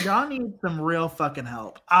 Y'all need some real fucking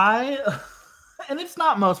help. And it's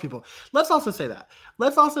not most people. Let's also say that.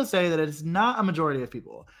 Let's also say that it's not a majority of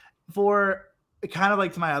people. For kind of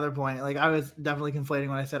like to my other point, like I was definitely conflating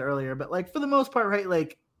what I said earlier, but like for the most part, right,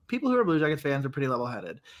 like people who are Blue Jackets fans are pretty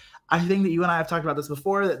level-headed. I think that you and I have talked about this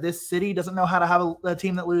before, that this city doesn't know how to have a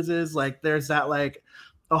team that loses. Like there's that like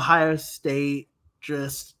Ohio State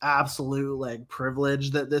just absolute like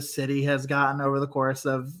privilege that this city has gotten over the course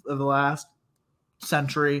of the last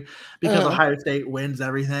century, because Ohio State wins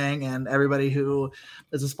everything, and everybody who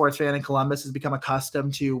is a sports fan in Columbus has become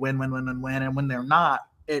accustomed to win. And when they're not,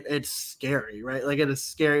 it's scary, right? Like it is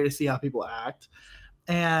scary to see how people act.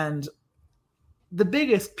 And the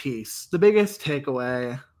biggest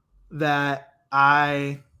takeaway that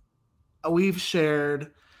we've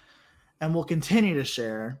shared and will continue to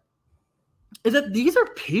share is that these are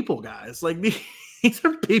people, guys. Like these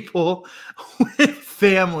are people with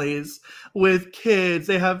families, with kids.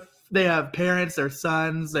 They have parents, their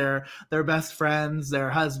sons, their best friends, their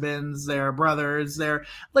husbands, their brothers, their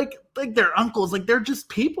like their uncles. Like they're just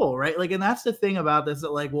people, right? Like, and that's the thing about this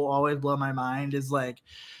that like will always blow my mind is like,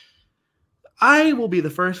 I will be the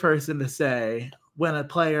first person to say when a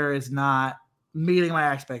player is not meeting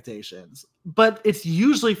my expectations, but it's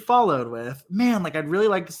usually followed with, man, like I'd really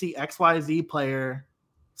like to see XYZ player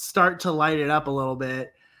start to light it up a little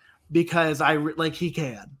bit because he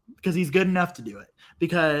can, because he's good enough to do it,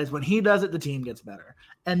 because when he does it, the team gets better.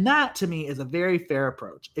 And that to me is a very fair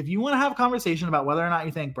approach. If you want to have a conversation about whether or not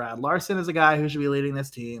you think Brad Larson is a guy who should be leading this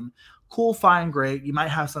team, cool, fine, great. You might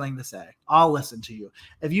have something to say. I'll listen to you.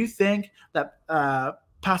 If you think that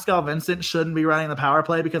Pascal Vincent shouldn't be running the power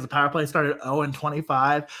play because the power play started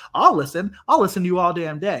 0-25, I'll listen to you all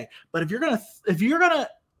damn day. But if you're gonna,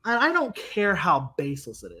 I don't care how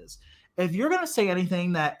baseless it is, if you're going to say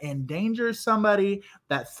anything that endangers somebody,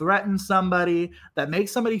 that threatens somebody, that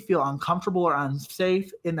makes somebody feel uncomfortable or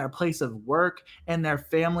unsafe in their place of work and their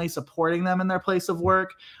family supporting them in their place of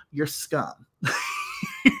work, you're scum.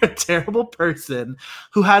 You're a terrible person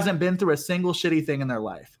who hasn't been through a single shitty thing in their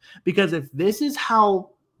life. Because if this is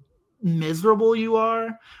how miserable you are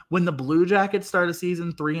when the Blue Jackets start a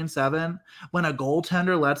season 3-7, when a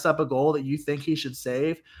goaltender lets up a goal that you think he should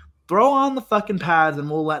save, throw on the fucking pads and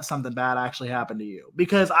we'll let something bad actually happen to you.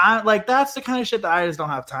 Because that's the kind of shit that I just don't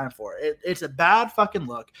have time for. It's a bad fucking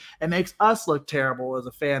look. It makes us look terrible as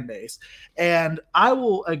a fan base. And I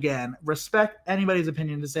will, again, respect anybody's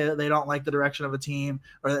opinion to say that they don't like the direction of a team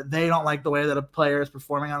or that they don't like the way that a player is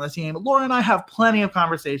performing on the team. Laura and I have plenty of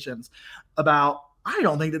conversations about, I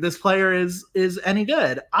don't think that this player is any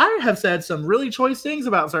good. I have said some really choice things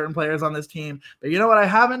about certain players on this team, but you know what I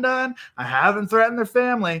haven't done? I haven't threatened their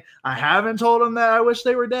family. I haven't told them that I wish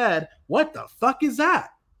they were dead. What the fuck is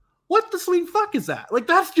that? What the sweet fuck is that? Like,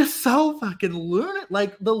 that's just so fucking lunatic.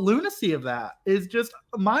 Like, the lunacy of that is just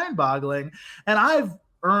mind-boggling. And I've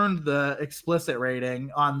earned the explicit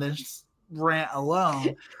rating on this rant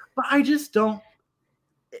alone, but I just don't.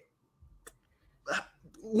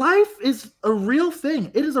 Life is a real thing.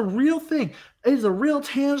 It is a real thing. It is a real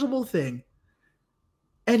tangible thing.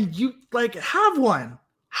 And you have one.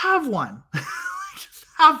 Just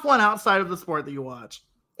have one outside of the sport that you watch.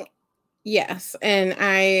 Yes. And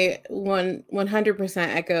I 100%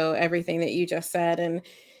 echo everything that you just said. And,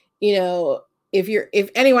 if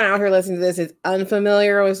anyone out here listening to this is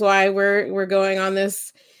unfamiliar with why we're going on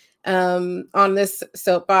this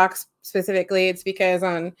soapbox specifically, it's because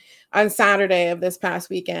on Saturday of this past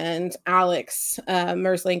weekend, Alex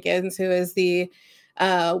Merzlikins, who is the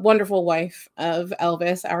wonderful wife of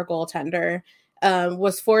Elvis, our goaltender,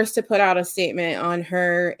 was forced to put out a statement on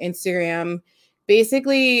her Instagram,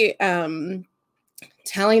 basically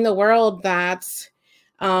telling the world that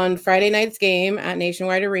on Friday night's game at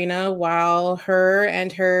Nationwide Arena, while her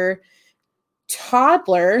and her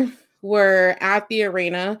toddler were at the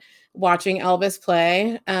arena watching Elvis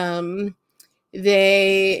play,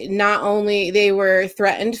 they were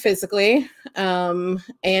threatened physically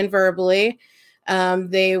and verbally.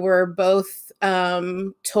 They were both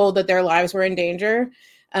told that their lives were in danger.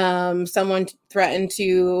 Someone threatened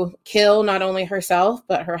to kill not only herself,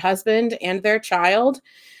 but her husband and their child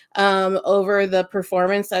over the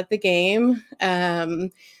performance at the game.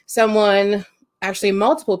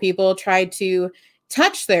 Multiple people tried to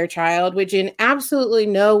touch their child, which in absolutely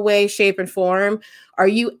no way, shape, and form are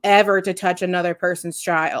you ever to touch another person's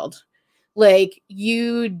child. Like,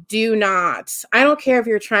 you do not. I don't care if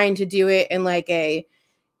you're trying to do it in like a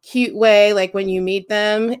cute way, like when you meet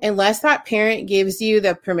them, unless that parent gives you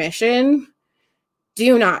the permission,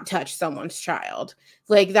 do not touch someone's child.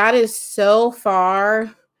 Like, that is so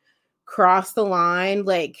far cross the line,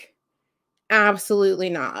 like, absolutely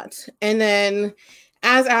not. And then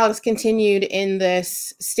as Alex continued in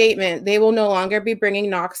this statement, they will no longer be bringing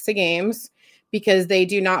Knox to games because they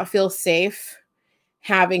do not feel safe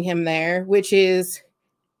having him there, which is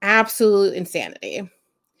absolute insanity.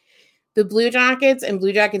 The Blue Jackets and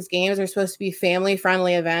Blue Jackets games are supposed to be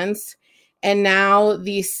family-friendly events, and now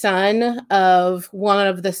the son of one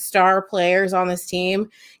of the star players on this team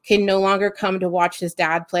can no longer come to watch his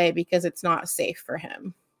dad play because it's not safe for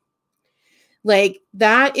him. Like,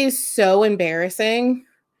 that is so embarrassing.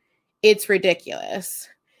 It's ridiculous.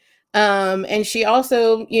 And she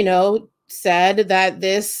also, said that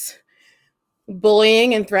this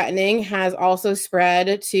bullying and threatening has also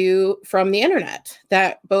spread from the internet,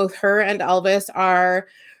 that both her and Elvis are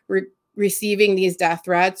receiving these death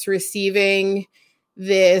threats, receiving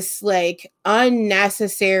this like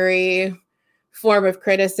unnecessary form of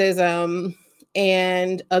criticism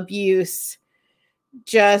and abuse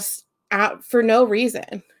just for no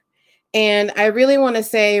reason. And I really want to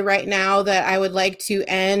say right now that I would like to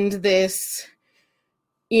end this,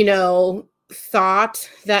 thought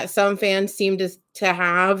that some fans seem to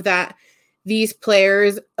have, that these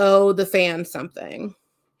players owe the fans something.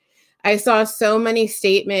 I saw so many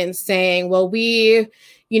statements saying, well, we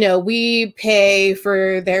pay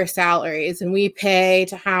for their salaries and we pay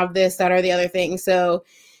to have this, that, or the other thing. So,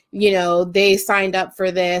 they signed up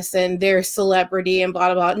for this and they're celebrity and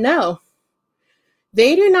blah, blah, blah. No,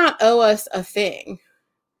 they do not owe us a thing.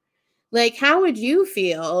 Like, how would you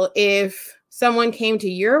feel if someone came to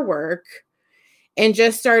your work and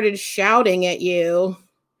just started shouting at you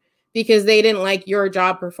because they didn't like your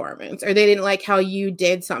job performance or they didn't like how you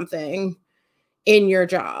did something in your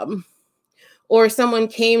job? Or someone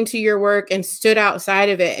came to your work and stood outside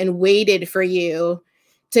of it and waited for you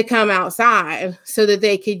to come outside so that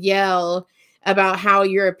they could yell about how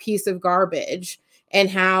you're a piece of garbage and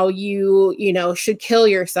how you should kill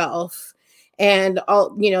yourself and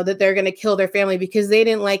all, that they're going to kill their family because they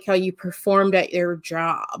didn't like how you performed at your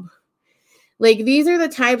job. Like, these are the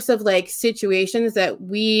types of like situations that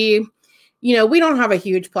we don't have a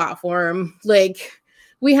huge platform. Like,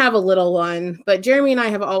 we have a little one, but Jeremy and I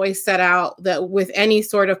have always set out that with any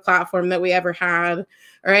sort of platform that we ever had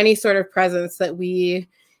or any sort of presence that we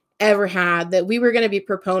ever had, that we were going to be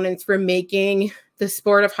proponents for making the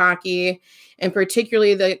sport of hockey and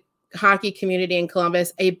particularly the hockey community in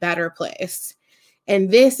Columbus a better place.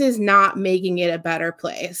 And this is not making it a better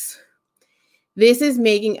place. This is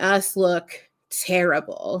making us look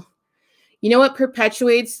terrible. You know what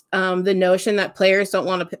perpetuates the notion that players don't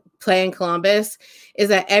want to play in Columbus is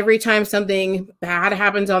that every time something bad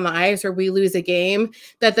happens on the ice or we lose a game,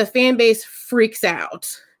 that the fan base freaks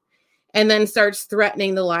out and then starts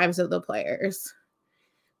threatening the lives of the players.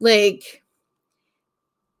 Like,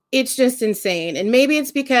 it's just insane. And maybe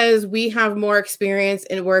it's because we have more experience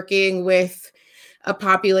in working with a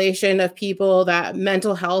population of people that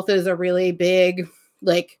mental health is a really big,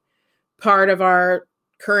 like, part of our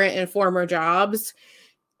current and former jobs.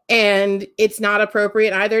 And it's not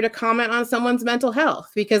appropriate either to comment on someone's mental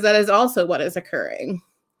health because that is also what is occurring.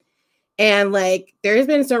 And like, there's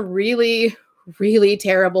been some really, really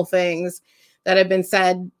terrible things that have been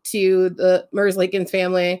said to the Merzlikins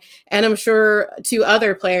family, and I'm sure to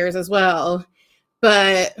other players as well.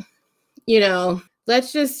 But,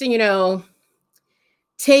 let's just,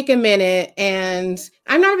 take a minute, and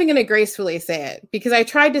I'm not even going to gracefully say it, because I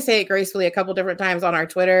tried to say it gracefully a couple different times on our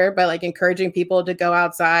Twitter by like encouraging people to go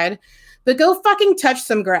outside, but go fucking touch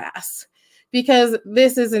some grass, because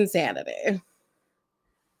this is insanity.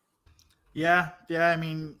 Yeah. I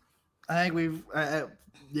mean, I think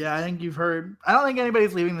I think you've heard. I don't think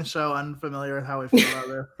anybody's leaving the show unfamiliar with how we feel about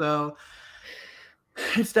this. So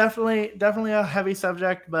it's definitely a heavy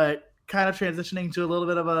subject, but kind of transitioning to a little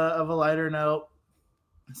bit of a lighter note.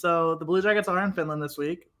 So the Blue Jackets are in Finland this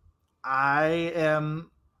week. I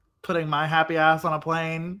am putting my happy ass on a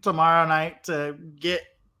plane tomorrow night to get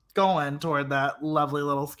going toward that lovely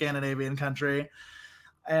little Scandinavian country.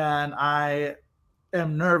 And I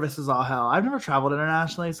am nervous as all hell. I've never traveled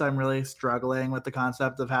internationally, so I'm really struggling with the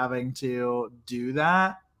concept of having to do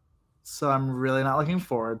that. So I'm really not looking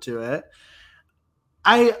forward to it.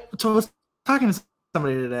 I was talking to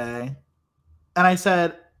somebody today, and I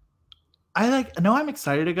said, I'm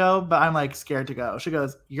excited to go, but I'm like scared to go. She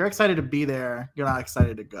goes, "You're excited to be there. You're not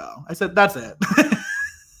excited to go." I said, "That's it."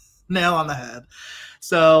 Nail on the head.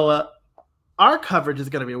 So our coverage is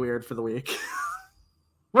going to be weird for the week.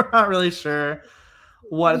 We're not really sure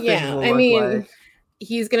what things will look like.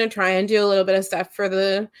 He's going to try and do a little bit of stuff for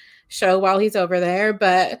the show while he's over there,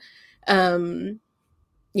 but so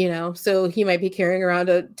he might be carrying around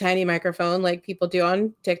a tiny microphone like people do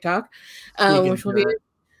on TikTok, which will be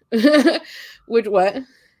which what?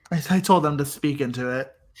 I told them to speak into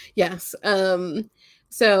it. Yes.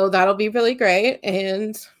 So that'll be really great.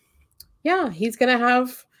 And yeah, he's going to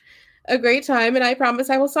have a great time, and I promise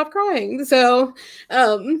I will stop crying. So,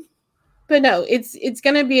 but no, it's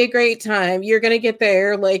going to be a great time. You're going to get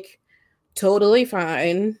there like totally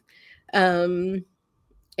fine. And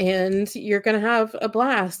you're going to have a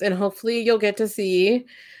blast, and hopefully you'll get to see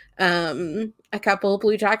a couple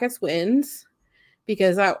Blue Jackets wins,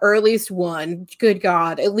 because or at least one, good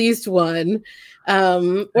God, at least one,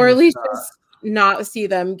 or at least just not see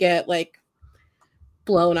them get like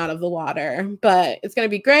blown out of the water. But it's going to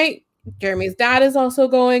be great. Jeremy's dad is also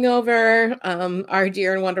going over. Our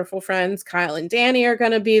dear and wonderful friends Kyle and Danny are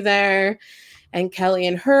going to be there, and Kelly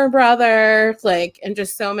and her brother, and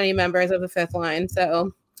just so many members of the fifth line.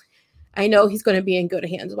 So I know he's going to be in good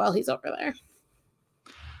hands while he's over there.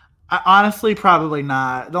 Honestly, probably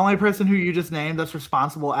not. The only person who you just named that's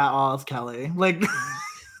responsible at all is Kelly.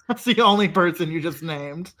 That's the only person you just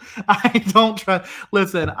named. I don't trust.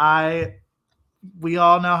 Listen, we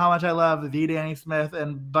all know how much I love the Danny Smith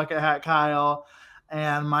and Bucket Hat Kyle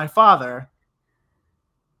and my father.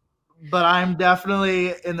 But I'm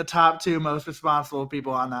definitely in the top 2 most responsible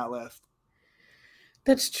people on that list.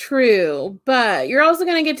 That's true. But you're also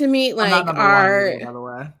going to get to meet our... by the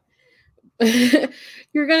way.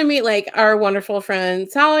 You're going to meet our wonderful friend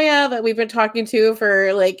Talia that we've been talking to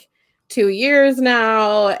for 2 years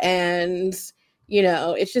now. And,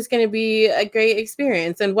 it's just going to be a great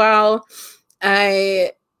experience. And while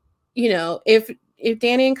if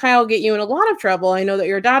Danny and Kyle get you in a lot of trouble, I know that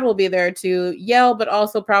your dad will be there to yell, but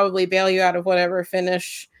also probably bail you out of whatever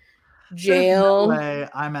Finnish jail. There's no way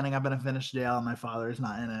I'm ending up in a Finnish jail and my father's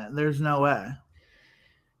not in it. There's no way.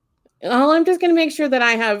 Well, I'm just going to make sure that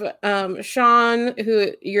I have Sean,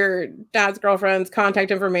 who your dad's girlfriend's contact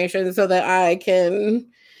information, so that I can,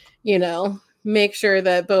 make sure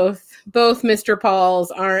that both Mr.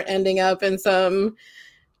 Pauls aren't ending up in some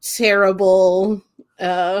terrible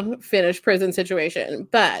Finnish prison situation.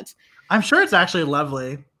 But I'm sure it's actually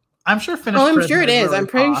lovely. I'm sure Finnish. Oh, I'm sure it is. Really I'm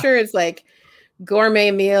pretty sure it's gourmet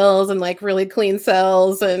meals and really clean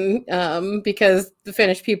cells, and because the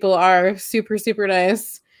Finnish people are super, super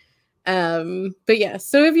nice. But yeah,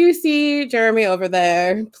 so if you see Jeremy over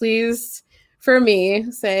there, please, for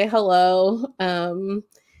me, say hello.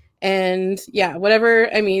 And yeah,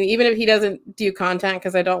 whatever. I mean, even if he doesn't do content,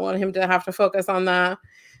 because I don't want him to have to focus on that.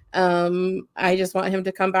 I just want him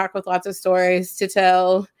to come back with lots of stories to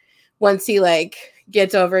tell once he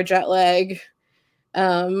gets over jet lag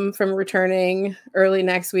from returning early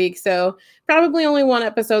next week. So probably only one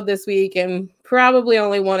episode this week, and probably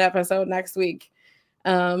only one episode next week.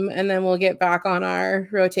 And then we'll get back on our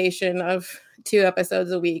rotation of 2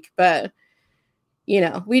 episodes a week. But,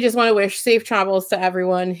 we just want to wish safe travels to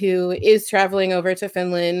everyone who is traveling over to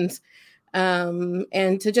Finland,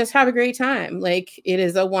 and to just have a great time. It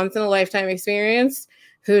is a once in a lifetime experience.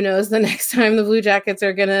 Who knows the next time the Blue Jackets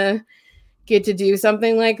are going to get to do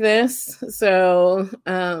something like this. So,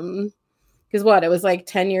 because it was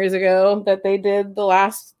 10 years ago that they did the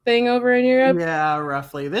last thing over in Europe. Yeah,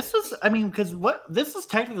 roughly. This was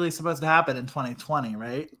technically supposed to happen in 2020,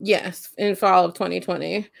 right? Yes, in fall of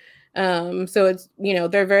 2020. So it's,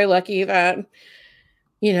 they're very lucky that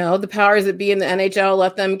the powers that be in the NHL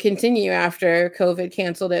let them continue after COVID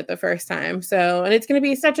canceled it the first time. So, and it's going to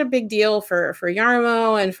be such a big deal for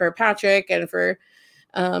Jarmo and for Patrick and for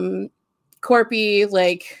Corpy.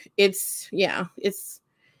 Like it's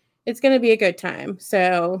going to be a good time.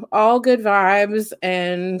 So all good vibes,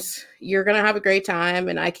 and you're going to have a great time.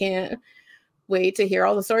 And I can't wait to hear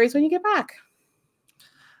all the stories when you get back.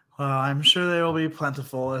 Well, I'm sure they will be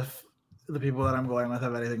plentiful if the people that I'm going with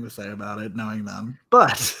have anything to say about it, knowing them.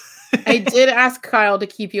 But I did ask Kyle to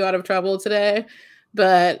keep you out of trouble today,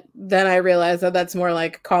 but then I realized that that's more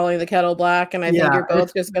like calling the kettle black, and I think you're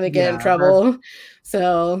both just going to get in trouble.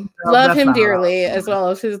 So love him dearly, as well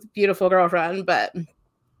as his beautiful girlfriend, but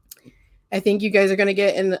I think you guys are going to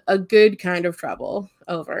get in a good kind of trouble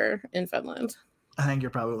over in Finland. I think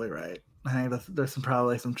you're probably right. I think there's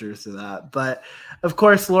probably some truth to that. But of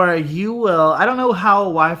course, Laura, you will. I don't know how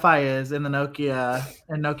Wi-Fi is in the Nokia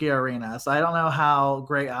Arena, so I don't know how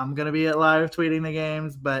great I'm going to be at live tweeting the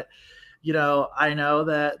games. But I know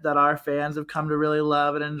that our fans have come to really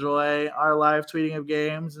love and enjoy our live tweeting of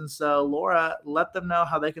games. And so, Laura, let them know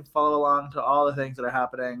how they can follow along to all the things that are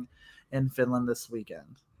happening in Finland this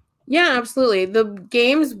weekend. Yeah, absolutely. The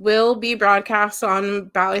games will be broadcast on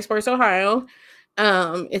Bally Sports Ohio.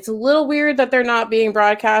 It's a little weird that they're not being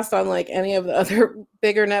broadcast on like any of the other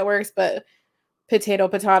bigger networks, but potato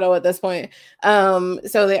at this point.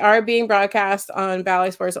 So they are being broadcast on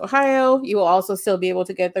Bally Sports Ohio. You will also still be able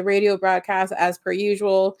to get the radio broadcast as per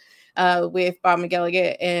usual with Bob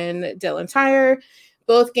McGilligan and Dylan Tyre.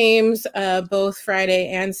 Both games, both Friday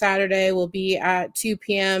and Saturday, will be at 2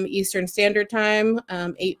 p.m. Eastern Standard Time,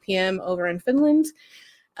 8 p.m. over in Finland.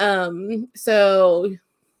 So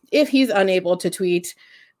if he's unable to tweet,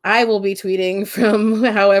 I will be tweeting from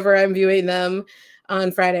however I'm viewing them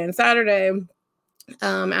on Friday and Saturday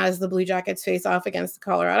as the Blue Jackets face off against the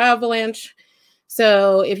Colorado Avalanche.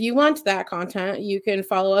 So if you want that content, you can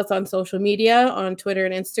follow us on social media, on Twitter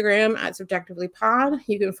and Instagram at SubjectivelyPod.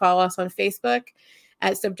 You can follow us on Facebook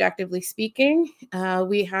at Subjectively Speaking.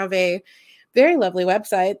 We have a very lovely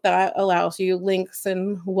website that allows you links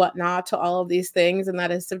and whatnot to all of these things, and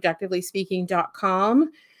that is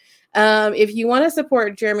subjectivelyspeaking.com. If you want to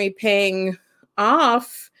support Jeremy paying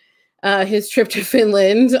off his trip to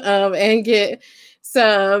Finland and get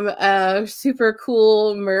some super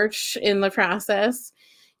cool merch in the process,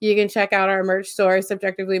 you can check out our merch store,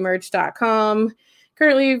 subjectivelymerch.com.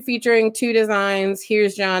 Currently featuring 2 designs.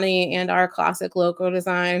 Here's Johnny and our classic logo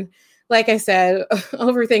design. Like I said,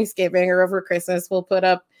 over Thanksgiving or over Christmas, we'll put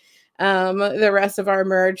up the rest of our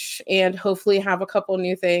merch and hopefully have a couple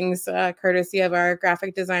new things courtesy of our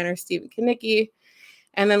graphic designer, Stephen Kanicki.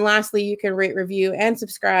 And then lastly, you can rate, review, and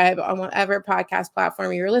subscribe on whatever podcast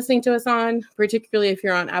platform you're listening to us on, particularly if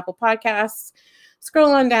you're on Apple Podcasts.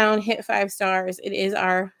 Scroll on down, hit 5 stars. It is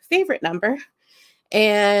our favorite number.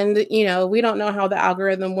 And, we don't know how the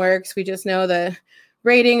algorithm works. We just know that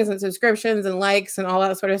ratings and subscriptions and likes and all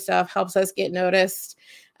that sort of stuff helps us get noticed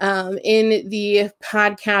in the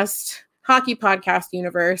hockey podcast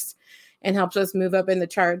universe, and helps us move up in the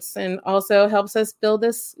charts, and also helps us build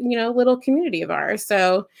this, little community of ours.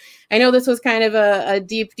 So I know this was kind of a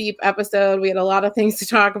deep episode. We had a lot of things to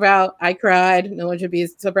talk about. I cried. No one should be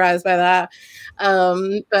surprised by that.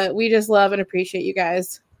 But we just love and appreciate you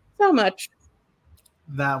guys so much.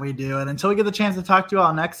 That we do. And until we get the chance to talk to you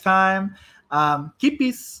all next time, keep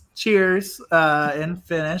peace, cheers in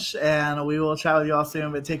Finnish, and we will chat with you all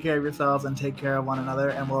soon. But take care of yourselves and take care of one another,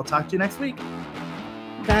 and we'll talk to you next week.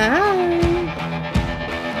 Bye.